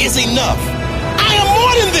enough is enough. I am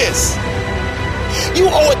more than this. You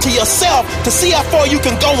owe it to yourself to see how far you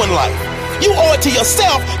can go in life. You owe it to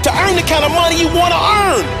yourself to earn the kind of money you want to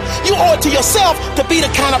earn. You owe it to yourself to be the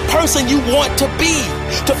kind of person you want to be,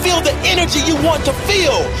 to feel the energy you want to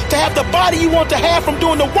feel, to have the body you want to have from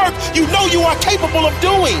doing the work you know you are capable of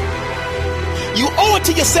doing. You owe it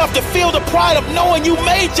to yourself to feel the pride of knowing you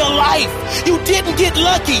made your life. You didn't get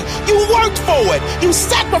lucky. You worked for it. You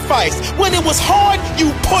sacrificed. When it was hard, you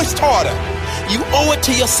pushed harder. You owe it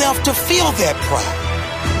to yourself to feel that pride.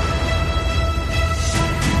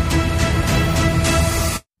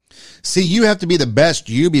 See, you have to be the best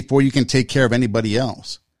you before you can take care of anybody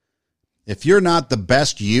else. If you're not the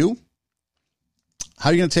best you, how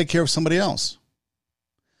are you going to take care of somebody else?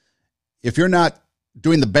 If you're not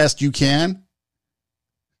doing the best you can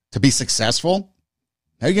to be successful,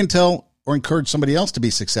 how are you going to tell or encourage somebody else to be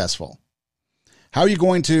successful? How are you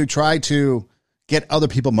going to try to get other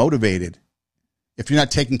people motivated if you're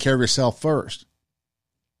not taking care of yourself first?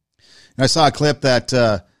 And I saw a clip that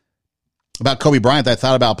about Kobe Bryant that I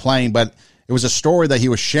thought about playing, but it was a story that he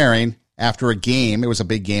was sharing after a game. It was a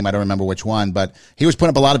big game. I don't remember which one, but he was putting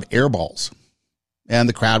up a lot of air balls, and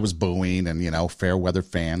the crowd was booing and, you know, fair weather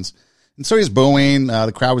fans. And so he's booing.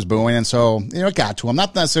 The crowd was booing. And so, it got to him.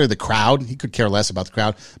 Not necessarily the crowd. He could care less about the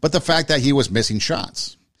crowd. But the fact that he was missing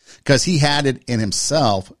shots. Because he had it in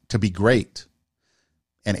himself to be great.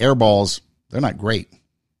 And air balls, they're not great.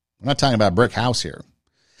 We're not talking about a brick house here.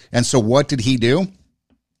 And so what did he do?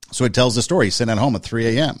 So it tells the story. He's sitting at home at 3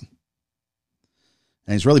 a.m.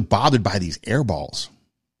 And he's really bothered by these air balls.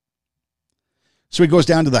 So he goes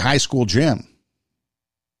down to the high school gym.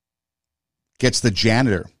 Gets the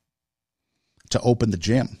janitor to open the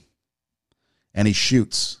gym. And he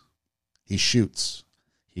shoots. He shoots.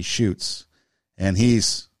 He shoots. And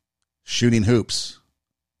he's shooting hoops.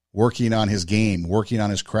 Working on his game. Working on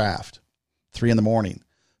his craft. 3 a.m,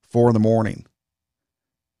 4 a.m.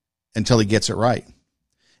 Until he gets it right.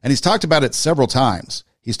 And he's talked about it several times.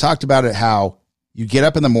 He's talked about it how you get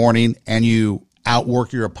up in the morning and you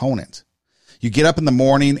outwork your opponent. You get up in the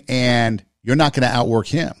morning and you're not going to outwork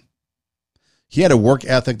him. He had a work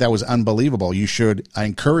ethic that was unbelievable. I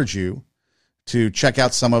encourage you to check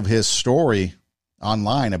out some of his story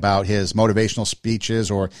online about his motivational speeches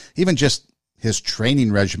or even just his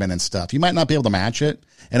training regimen and stuff. You might not be able to match it,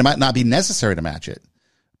 and it might not be necessary to match it.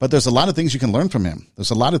 But there's a lot of things you can learn from him.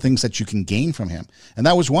 There's a lot of things that you can gain from him. And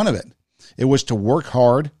that was one of it. It was to work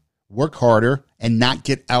hard, work harder, and not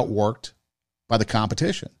get outworked by the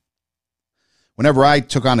competition. Whenever I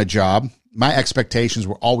took on a job, my expectations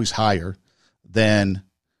were always higher than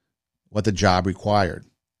what the job required.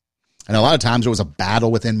 And a lot of times it was a battle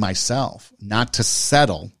within myself not to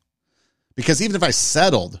settle. Because even if I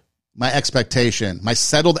settled, my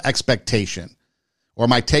settled expectation, or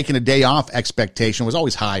my taking a day off expectation was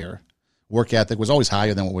always higher. Work ethic was always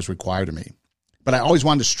higher than what was required of me. But I always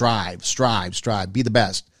wanted to strive, be the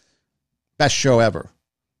best. Best show ever.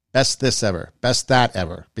 Best this ever. Best that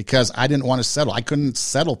ever. Because I didn't want to settle. I couldn't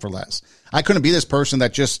settle for less. I couldn't be this person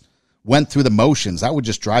that just went through the motions. That would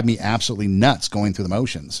just drive me absolutely nuts going through the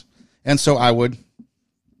motions. And so I would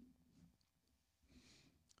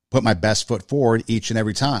put my best foot forward each and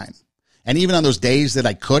every time. And even on those days that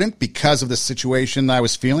I couldn't because of the situation that I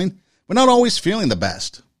was feeling, we're not always feeling the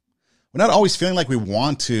best. We're not always feeling like we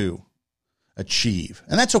want to achieve.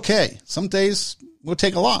 And that's okay. Some days we'll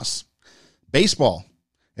take a loss. Baseball,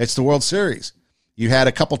 it's the World Series. You had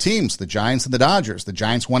a couple teams, the Giants and the Dodgers. The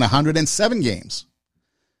Giants won 107 games.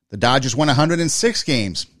 The Dodgers won 106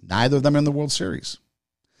 games. Neither of them are in the World Series.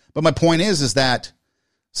 But my point is that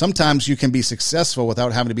sometimes you can be successful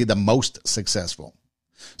without having to be the most successful.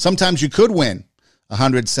 Sometimes you could win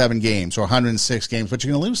 107 games or 106 games, but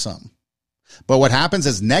you're going to lose some. But what happens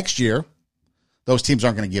is next year, those teams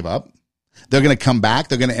aren't going to give up. They're going to come back.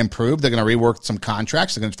 They're going to improve. They're going to rework some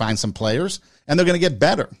contracts. They're going to find some players, and they're going to get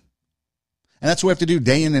better. And that's what we have to do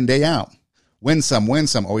day in and day out. Win some.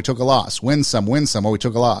 Oh, we took a loss. Win some. Oh, we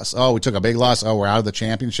took a loss. Oh, we took a big loss. Oh, we're out of the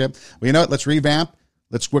championship. Well, you know what? Let's revamp.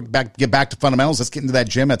 Let's get back to fundamentals. Let's get into that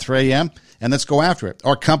gym at 3 a.m. and let's go after it.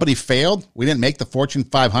 Our company failed. We didn't make the Fortune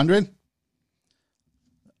 500.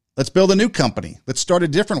 Let's build a new company. Let's start a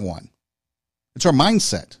different one. It's our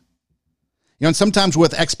mindset. And sometimes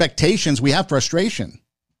with expectations, we have frustration.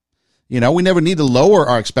 We never need to lower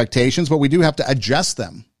our expectations, but we do have to adjust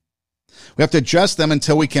them. We have to adjust them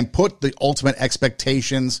until we can put the ultimate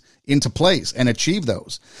expectations into place and achieve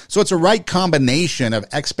those. So it's a right combination of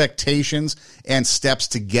expectations and steps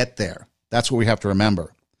to get there. That's what we have to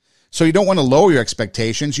remember. So you don't want to lower your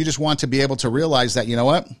expectations. You just want to be able to realize that, you know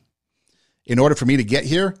what? In order for me to get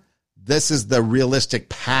here, this is the realistic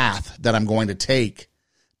path that I'm going to take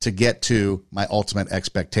to get to my ultimate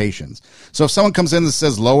expectations. So if someone comes in and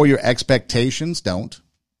says, lower your expectations, don't.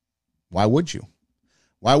 Why would you?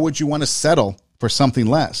 Why would you want to settle for something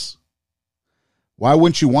less? Why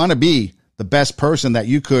wouldn't you want to be the best person that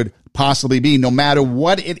you could possibly be, no matter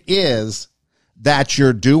what it is that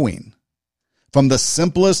you're doing? From the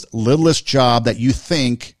simplest, littlest job that you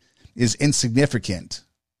think is insignificant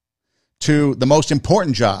to the most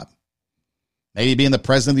important job, maybe being the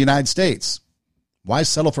president of the United States. Why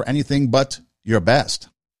settle for anything but your best?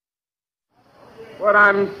 What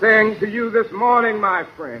I'm saying to you this morning, my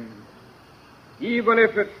friend, even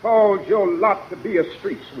if it falls your lot to be a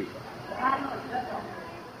street sweeper,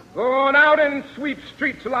 go on out and sweep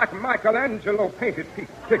streets like Michelangelo painted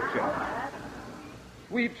pictures.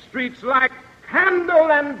 Sweep streets like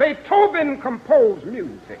Handel and Beethoven composed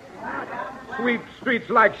music. Sweep streets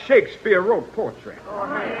like Shakespeare wrote poetry.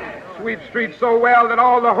 Sweep streets so well that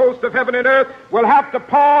all the hosts of heaven and earth will have to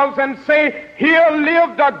pause and say, here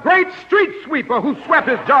lived a great street sweeper who swept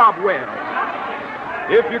his job well.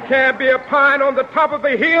 If you can't be a pine on the top of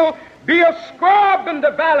a hill, Be a scrub in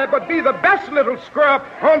the valley, but be the best little scrub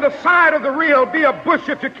on the side of the reel. Be a bush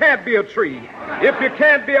if you can't be a tree. If you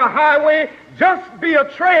can't be a highway, just be a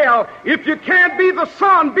trail. If you can't be the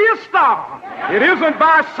sun, be a star. It isn't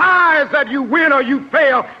by size that you win or you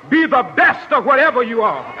fail. Be the best of whatever you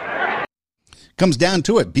are. Comes down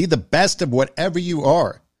to it. Be the best of whatever you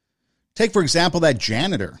are. Take, for example, that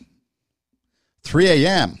janitor. 3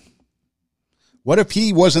 a.m. What if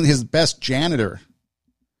he wasn't his best janitor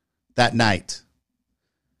that night?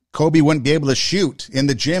 Kobe wouldn't be able to shoot in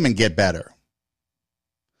the gym and get better.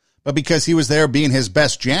 But because he was there being his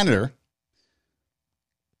best janitor,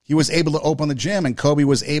 he was able to open the gym and Kobe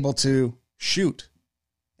was able to shoot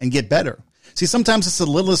and get better. See, sometimes it's the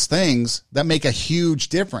littlest things that make a huge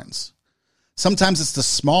difference. Sometimes it's the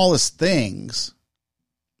smallest things.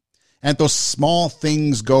 And if those small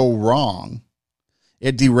things go wrong,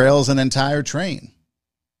 it derails an entire train.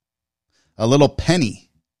 A little penny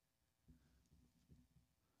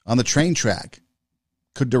on the train track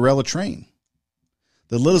could derail a train.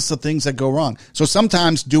 The littlest of things that go wrong. So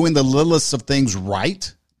sometimes doing the littlest of things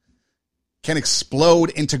right can explode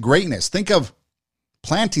into greatness. Think of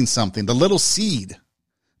planting something, the little seed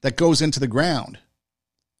that goes into the ground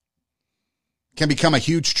can become a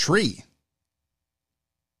huge tree.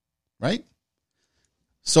 Right?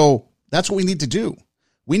 So that's what we need to do.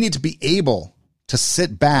 We need to be able to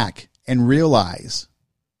sit back and realize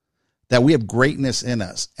that we have greatness in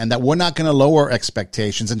us and that we're not going to lower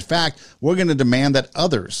expectations. In fact, we're going to demand that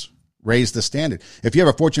others raise the standard. If you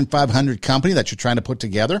have a Fortune 500 company that you're trying to put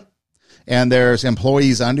together and there's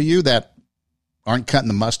employees under you that aren't cutting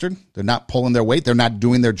the mustard, they're not pulling their weight, they're not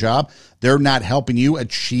doing their job, they're not helping you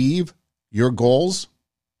achieve your goals,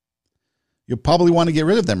 you'll probably want to get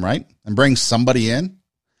rid of them, right? And bring somebody in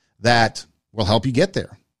that will help you get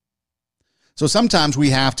there. So sometimes we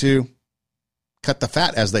have to cut the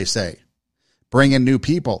fat, as they say. Bring in new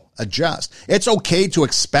people. Adjust. It's okay to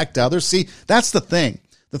expect others. See, that's the thing.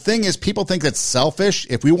 The thing is, people think it's selfish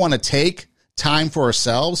if we want to take time for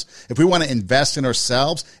ourselves, if we want to invest in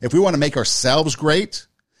ourselves, if we want to make ourselves great,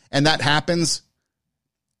 and that happens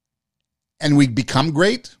and we become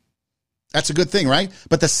great, that's a good thing, right?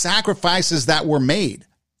 But the sacrifices that were made,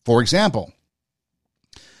 for example,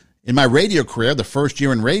 in my radio career, the first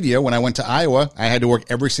year in radio, when I went to Iowa, I had to work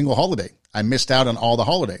every single holiday. I missed out on all the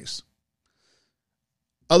holidays.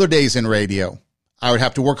 Other days in radio, I would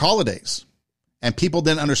have to work holidays. And people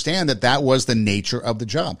didn't understand that that was the nature of the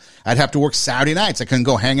job. I'd have to work Saturday nights. I couldn't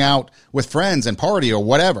go hang out with friends and party or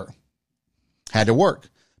whatever. Had to work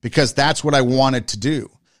because that's what I wanted to do.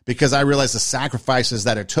 Because I realized the sacrifices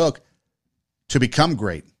that it took to become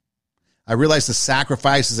great. I realized the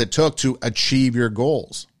sacrifices it took to achieve your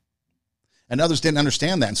goals. And others didn't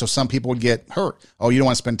understand that. And so some people would get hurt. Oh, you don't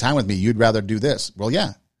want to spend time with me. You'd rather do this. Well,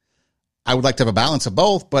 yeah, I would like to have a balance of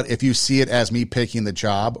both. But if you see it as me picking the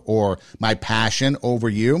job or my passion over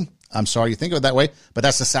you, I'm sorry you think of it that way, but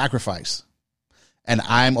that's a sacrifice. And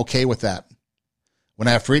I'm okay with that. When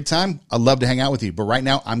I have free time, I'd love to hang out with you. But right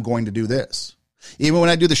now, I'm going to do this. Even when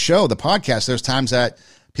I do the show, the podcast, there's times that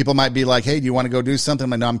people might be like, hey, do you want to go do something? I'm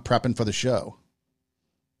like, no, I'm prepping for the show.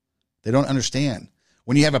 They don't understand.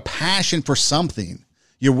 When you have a passion for something,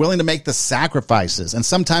 you're willing to make the sacrifices. And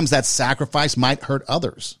sometimes that sacrifice might hurt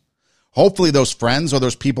others. Hopefully those friends or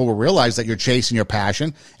those people will realize that you're chasing your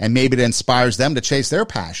passion and maybe it inspires them to chase their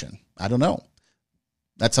passion. I don't know.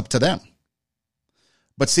 That's up to them.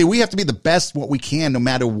 But see, we have to be the best what we can no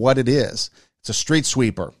matter what it is. It's a street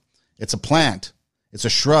sweeper. It's a plant. It's a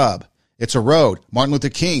shrub. It's a road. Martin Luther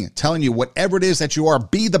King telling you whatever it is that you are,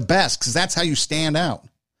 be the best because that's how you stand out.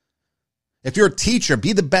 If you're a teacher,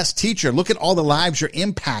 be the best teacher. Look at all the lives you're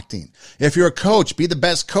impacting. If you're a coach, be the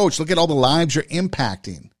best coach. Look at all the lives you're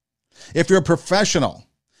impacting. If you're a professional,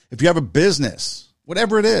 if you have a business,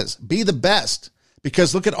 whatever it is, be the best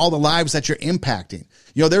because look at all the lives that you're impacting.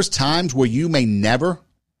 You know, there's times where you may never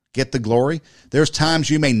get the glory. There's times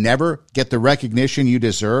you may never get the recognition you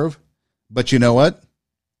deserve. But you know what?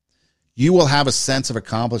 You will have a sense of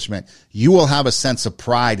accomplishment. You will have a sense of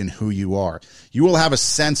pride in who you are. You will have a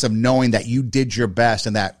sense of knowing that you did your best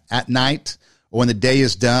and that at night or when the day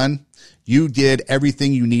is done, you did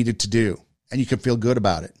everything you needed to do and you can feel good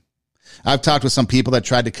about it. I've talked with some people that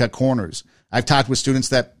tried to cut corners. I've talked with students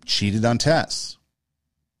that cheated on tests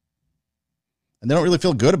and they don't really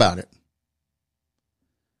feel good about it.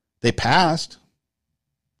 They passed.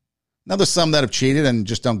 Now there's some that have cheated and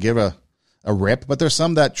just don't give a rip, but there's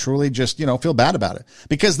some that truly just, feel bad about it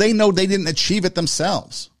because they know they didn't achieve it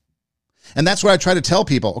themselves. And that's why I try to tell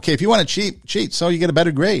people, okay, if you want to cheat so you get a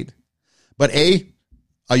better grade. But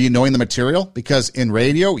are you knowing the material? Because in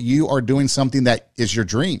radio, you are doing something that is your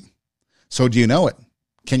dream. So do you know it?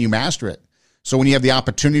 Can you master it? So when you have the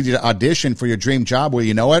opportunity to audition for your dream job, will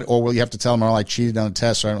you know it? Or will you have to tell them, oh, I cheated on the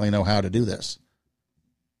test, so I don't really know how to do this?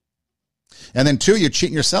 And then 2, you're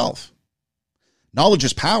cheating yourself. Knowledge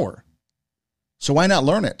is power. So why not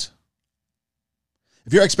learn it?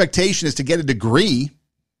 If your expectation is to get a degree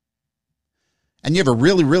and you have a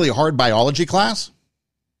really, really hard biology class,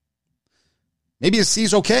 maybe a C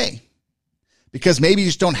is okay. Because maybe you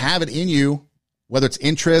just don't have it in you, whether it's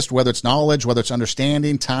interest, whether it's knowledge, whether it's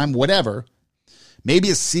understanding, time, whatever. Maybe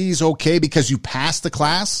a C is okay because you passed the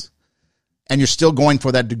class and you're still going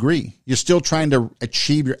for that degree. You're still trying to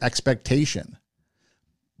achieve your expectation,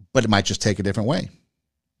 but it might just take a different way.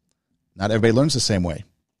 Not everybody learns the same way.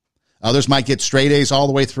 Others might get straight A's all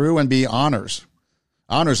the way through and be honors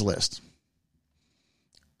list.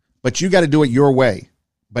 But you got to do it your way,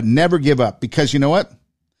 but never give up, because you know what?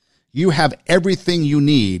 You have everything you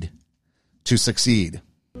need to succeed.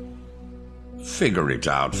 Figure it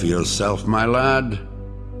out for yourself, my lad.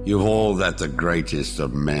 You've all that the greatest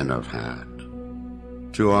of men have had.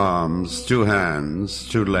 2 arms, 2 hands,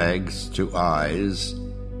 2 legs, 2 eyes,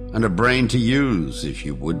 and a brain to use if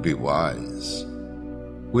you would be wise.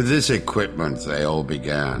 With this equipment they all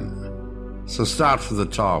began. So start from the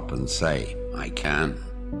top and say, I can.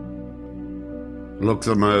 Look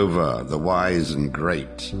them over, the wise and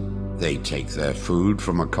great. They take their food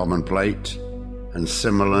from a common plate, and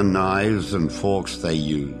similar knives and forks they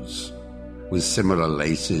use. With similar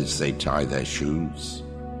laces they tie their shoes.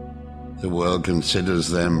 The world considers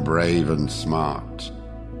them brave and smart,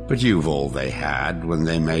 but you've all they had when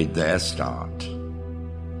they made their start.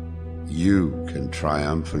 You can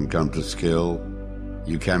triumph and come to skill.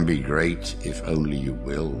 You can be great if only you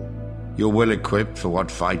will. You're well equipped for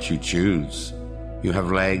what fight you choose. You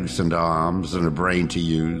have legs and arms and a brain to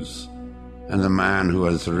use. And the man who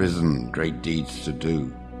has risen great deeds to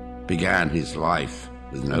do began his life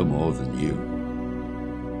with no more than you.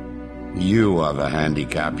 You are the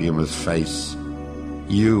handicap you must face.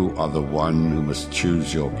 You are the one who must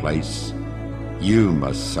choose your place. You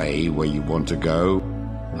must say where you want to go,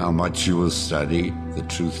 how much you will study, the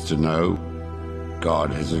truth to know.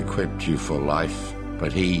 God has equipped you for life,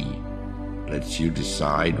 but He lets you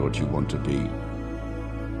decide what you want to be.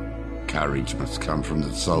 Courage must come from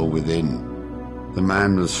the soul within. The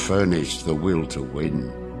man must furnish the will to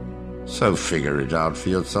win. So figure it out for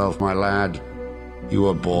yourself, my lad. You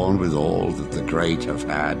were born with all that the great have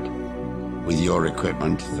had. With your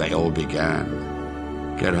equipment, they all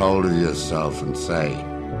began. Get hold of yourself and say,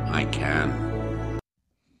 I can.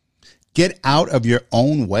 Get out of your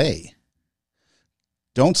own way.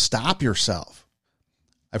 Don't stop yourself.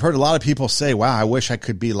 I've heard a lot of people say, wow, I wish I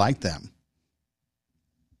could be like them.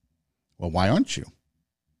 Well, why aren't you?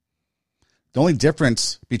 The only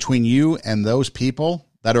difference between you and those people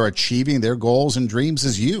that are achieving their goals and dreams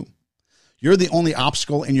is you. You're the only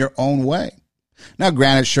obstacle in your own way. Now,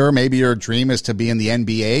 granted, sure, maybe your dream is to be in the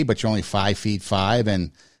NBA, but you're only 5'5"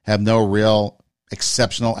 and have no real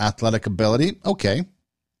exceptional athletic ability. Okay.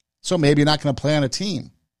 So maybe you're not going to play on a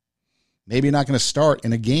team. Maybe you're not going to start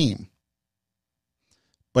in a game.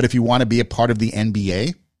 But if you want to be a part of the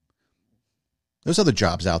NBA, there's other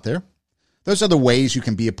jobs out there. Those are the ways you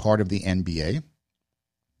can be a part of the NBA. You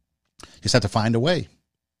just have to find a way.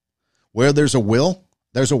 Where there's a will,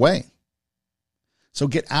 there's a way. So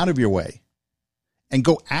get out of your way and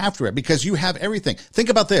go after it, because you have everything. Think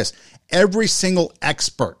about this. Every single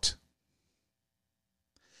expert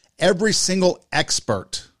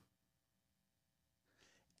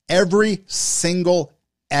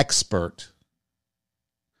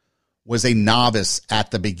was a novice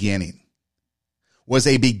at the beginning, was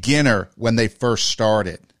a beginner when they first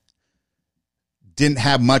started, didn't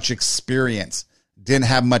have much experience, didn't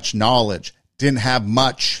have much knowledge, didn't have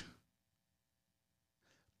much,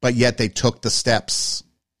 but yet they took the steps.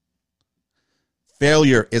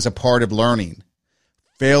 Failure is a part of learning.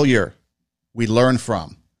 Failure we learn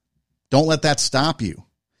from. Don't let that stop you.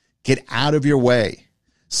 Get out of your way.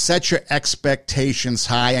 Set your expectations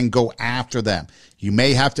high and go after them. You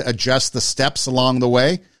may have to adjust the steps along the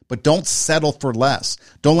way, but don't settle for less.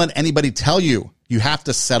 Don't let anybody tell you you have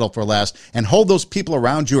to settle for less, and hold those people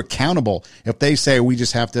around you accountable. If they say we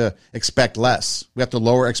just have to expect less, we have to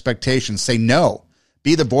lower expectations, say no.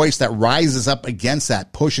 Be the voice that rises up against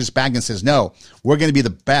that, pushes back and says, no, we're going to be the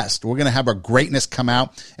best. We're going to have our greatness come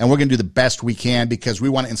out, and we're going to do the best we can because we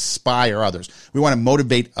want to inspire others. We want to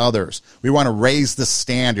motivate others. We want to raise the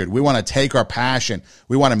standard. We want to take our passion.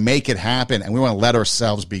 We want to make it happen, and we want to let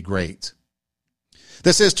ourselves be great.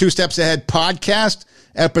 This is Two Steps Ahead Podcast,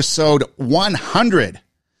 episode 100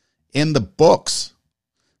 in the books.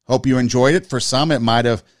 Hope you enjoyed it. For some, it might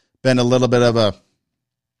have been a little bit of a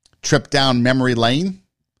trip down memory lane.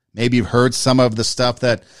 Maybe you've heard some of the stuff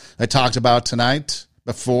that I talked about tonight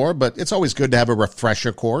before, but it's always good to have a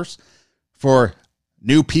refresher course for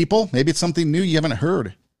new people. Maybe it's something new you haven't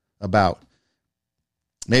heard about.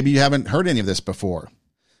 Maybe you haven't heard any of this before.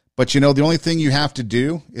 But, the only thing you have to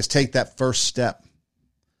do is take that first step.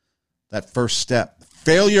 That first step.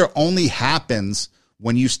 Failure only happens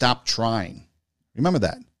when you stop trying. Remember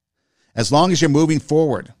that. As long as you're moving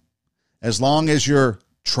forward, as long as you're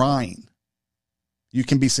trying, you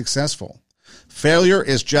can be successful. Failure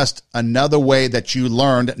is just another way that you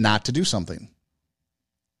learned not to do something.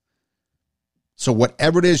 So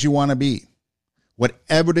whatever it is you want to be,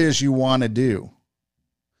 whatever it is you want to do,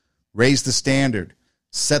 raise the standard,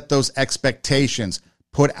 set those expectations,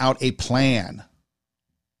 put out a plan,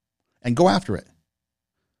 and go after it.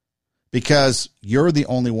 Because you're the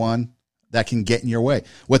only one that can get in your way.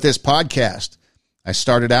 With this podcast, I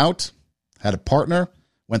started out, had a partner,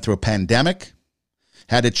 went through a pandemic,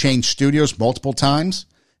 had to change studios multiple times,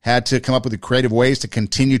 had to come up with creative ways to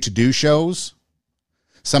continue to do shows,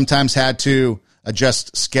 sometimes had to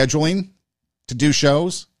adjust scheduling to do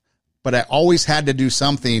shows, but I always had to do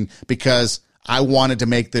something because I wanted to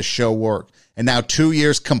make this show work. And now 2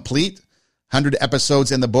 years complete, 100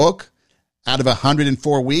 episodes in the book. Out of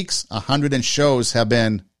 104 weeks, 100 shows have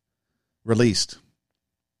been released.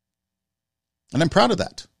 And I'm proud of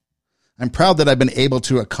that. I'm proud that I've been able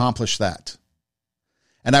to accomplish that.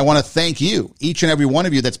 And I want to thank you, each and every one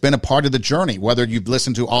of you that's been a part of the journey, whether you've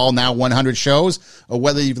listened to all now 100 shows or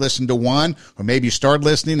whether you've listened to one, or maybe you started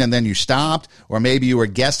listening and then you stopped, or maybe you were a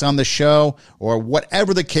guest on the show, or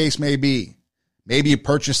whatever the case may be. Maybe you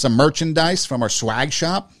purchased some merchandise from our swag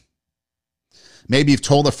shop. Maybe you've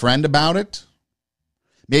told a friend about it.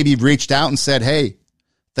 Maybe you've reached out and said, hey,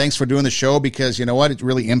 thanks for doing the show because you know what? It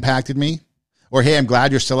really impacted me. Or, hey, I'm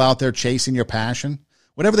glad you're still out there chasing your passion.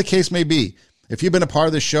 Whatever the case may be. If you've been a part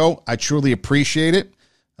of the show, I truly appreciate it.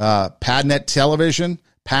 Padnet Television,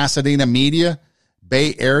 Pasadena Media,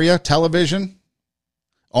 Bay Area Television,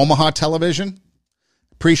 Omaha Television.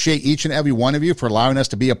 Appreciate each and every one of you for allowing us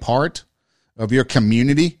to be a part of your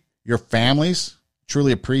community, your families.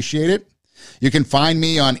 Truly appreciate it. You can find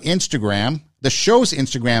me on Instagram. The show's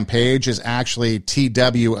Instagram page is actually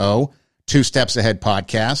TWO, 2 Steps Ahead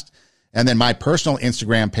Podcast. And then my personal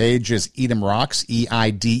Instagram page is Edem Rocks,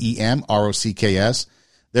 EIDEM,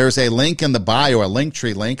 There's a link in the bio, a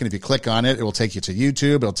Linktree link, and if you click on it, it will take you to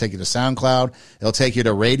YouTube, it'll take you to SoundCloud, it'll take you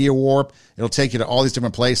to Radio Warp, it'll take you to all these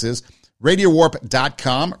different places.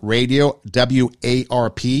 RadioWarp.com, Radio,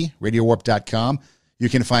 W-A-R-P, RadioWarp.com. You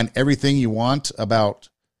can find everything you want about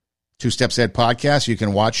 2 Steps Ahead Podcast. You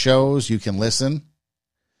can watch shows, you can listen.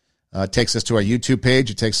 It takes us to our YouTube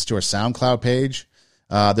page, it takes us to our SoundCloud page.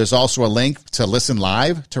 There's also a link to listen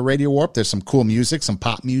live to Radio Warp. There's some cool music, some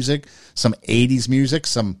pop music, some 80s music,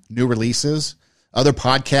 some new releases. Other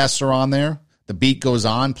podcasts are on there. The Beat Goes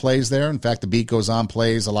On plays there. In fact, The Beat Goes On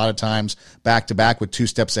plays a lot of times back-to-back with 2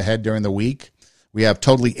 Steps Ahead during the week. We have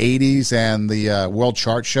Totally 80s and the World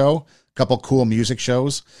Chart Show, a couple cool music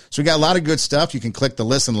shows. So we got a lot of good stuff. You can click the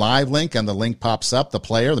Listen Live link, and the link pops up, the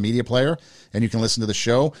player, the media player, and you can listen to the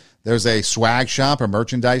show. There's a swag shop or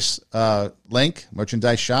merchandise link,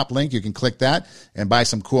 merchandise shop link. You can click that and buy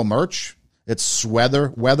some cool merch. It's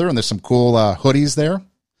weather, and there's some cool hoodies there.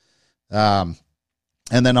 And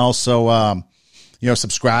then also,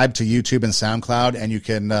 subscribe to YouTube and SoundCloud, and you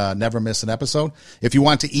can never miss an episode. If you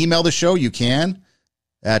want to email the show, you can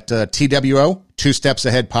at TWO, 2 Steps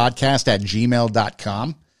Ahead Podcast at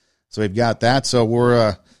gmail.com. So we've got that. So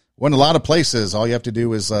we're in a lot of places. All you have to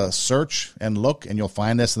do is search and look, and you'll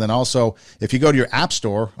find us. And then also, if you go to your app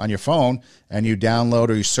store on your phone and you download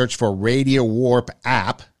or you search for Radio Warp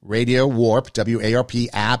app, Radio Warp, W-A-R-P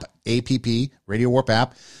app, A-P-P, Radio Warp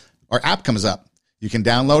app, our app comes up. You can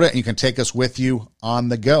download it, and you can take us with you on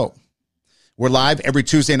the go. We're live every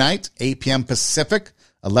Tuesday night, 8 p.m. Pacific,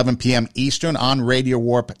 11 p.m. Eastern on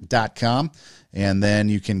RadioWarp.com. And then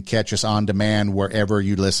you can catch us on demand wherever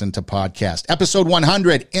you listen to podcasts. Episode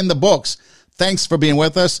 100 in the books. Thanks for being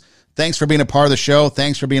with us. Thanks for being a part of the show.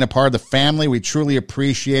 Thanks for being a part of the family. We truly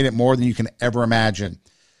appreciate it more than you can ever imagine.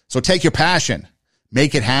 So take your passion.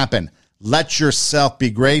 Make it happen. Let yourself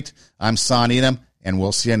be great. I'm Son Edem, and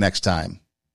we'll see you next time.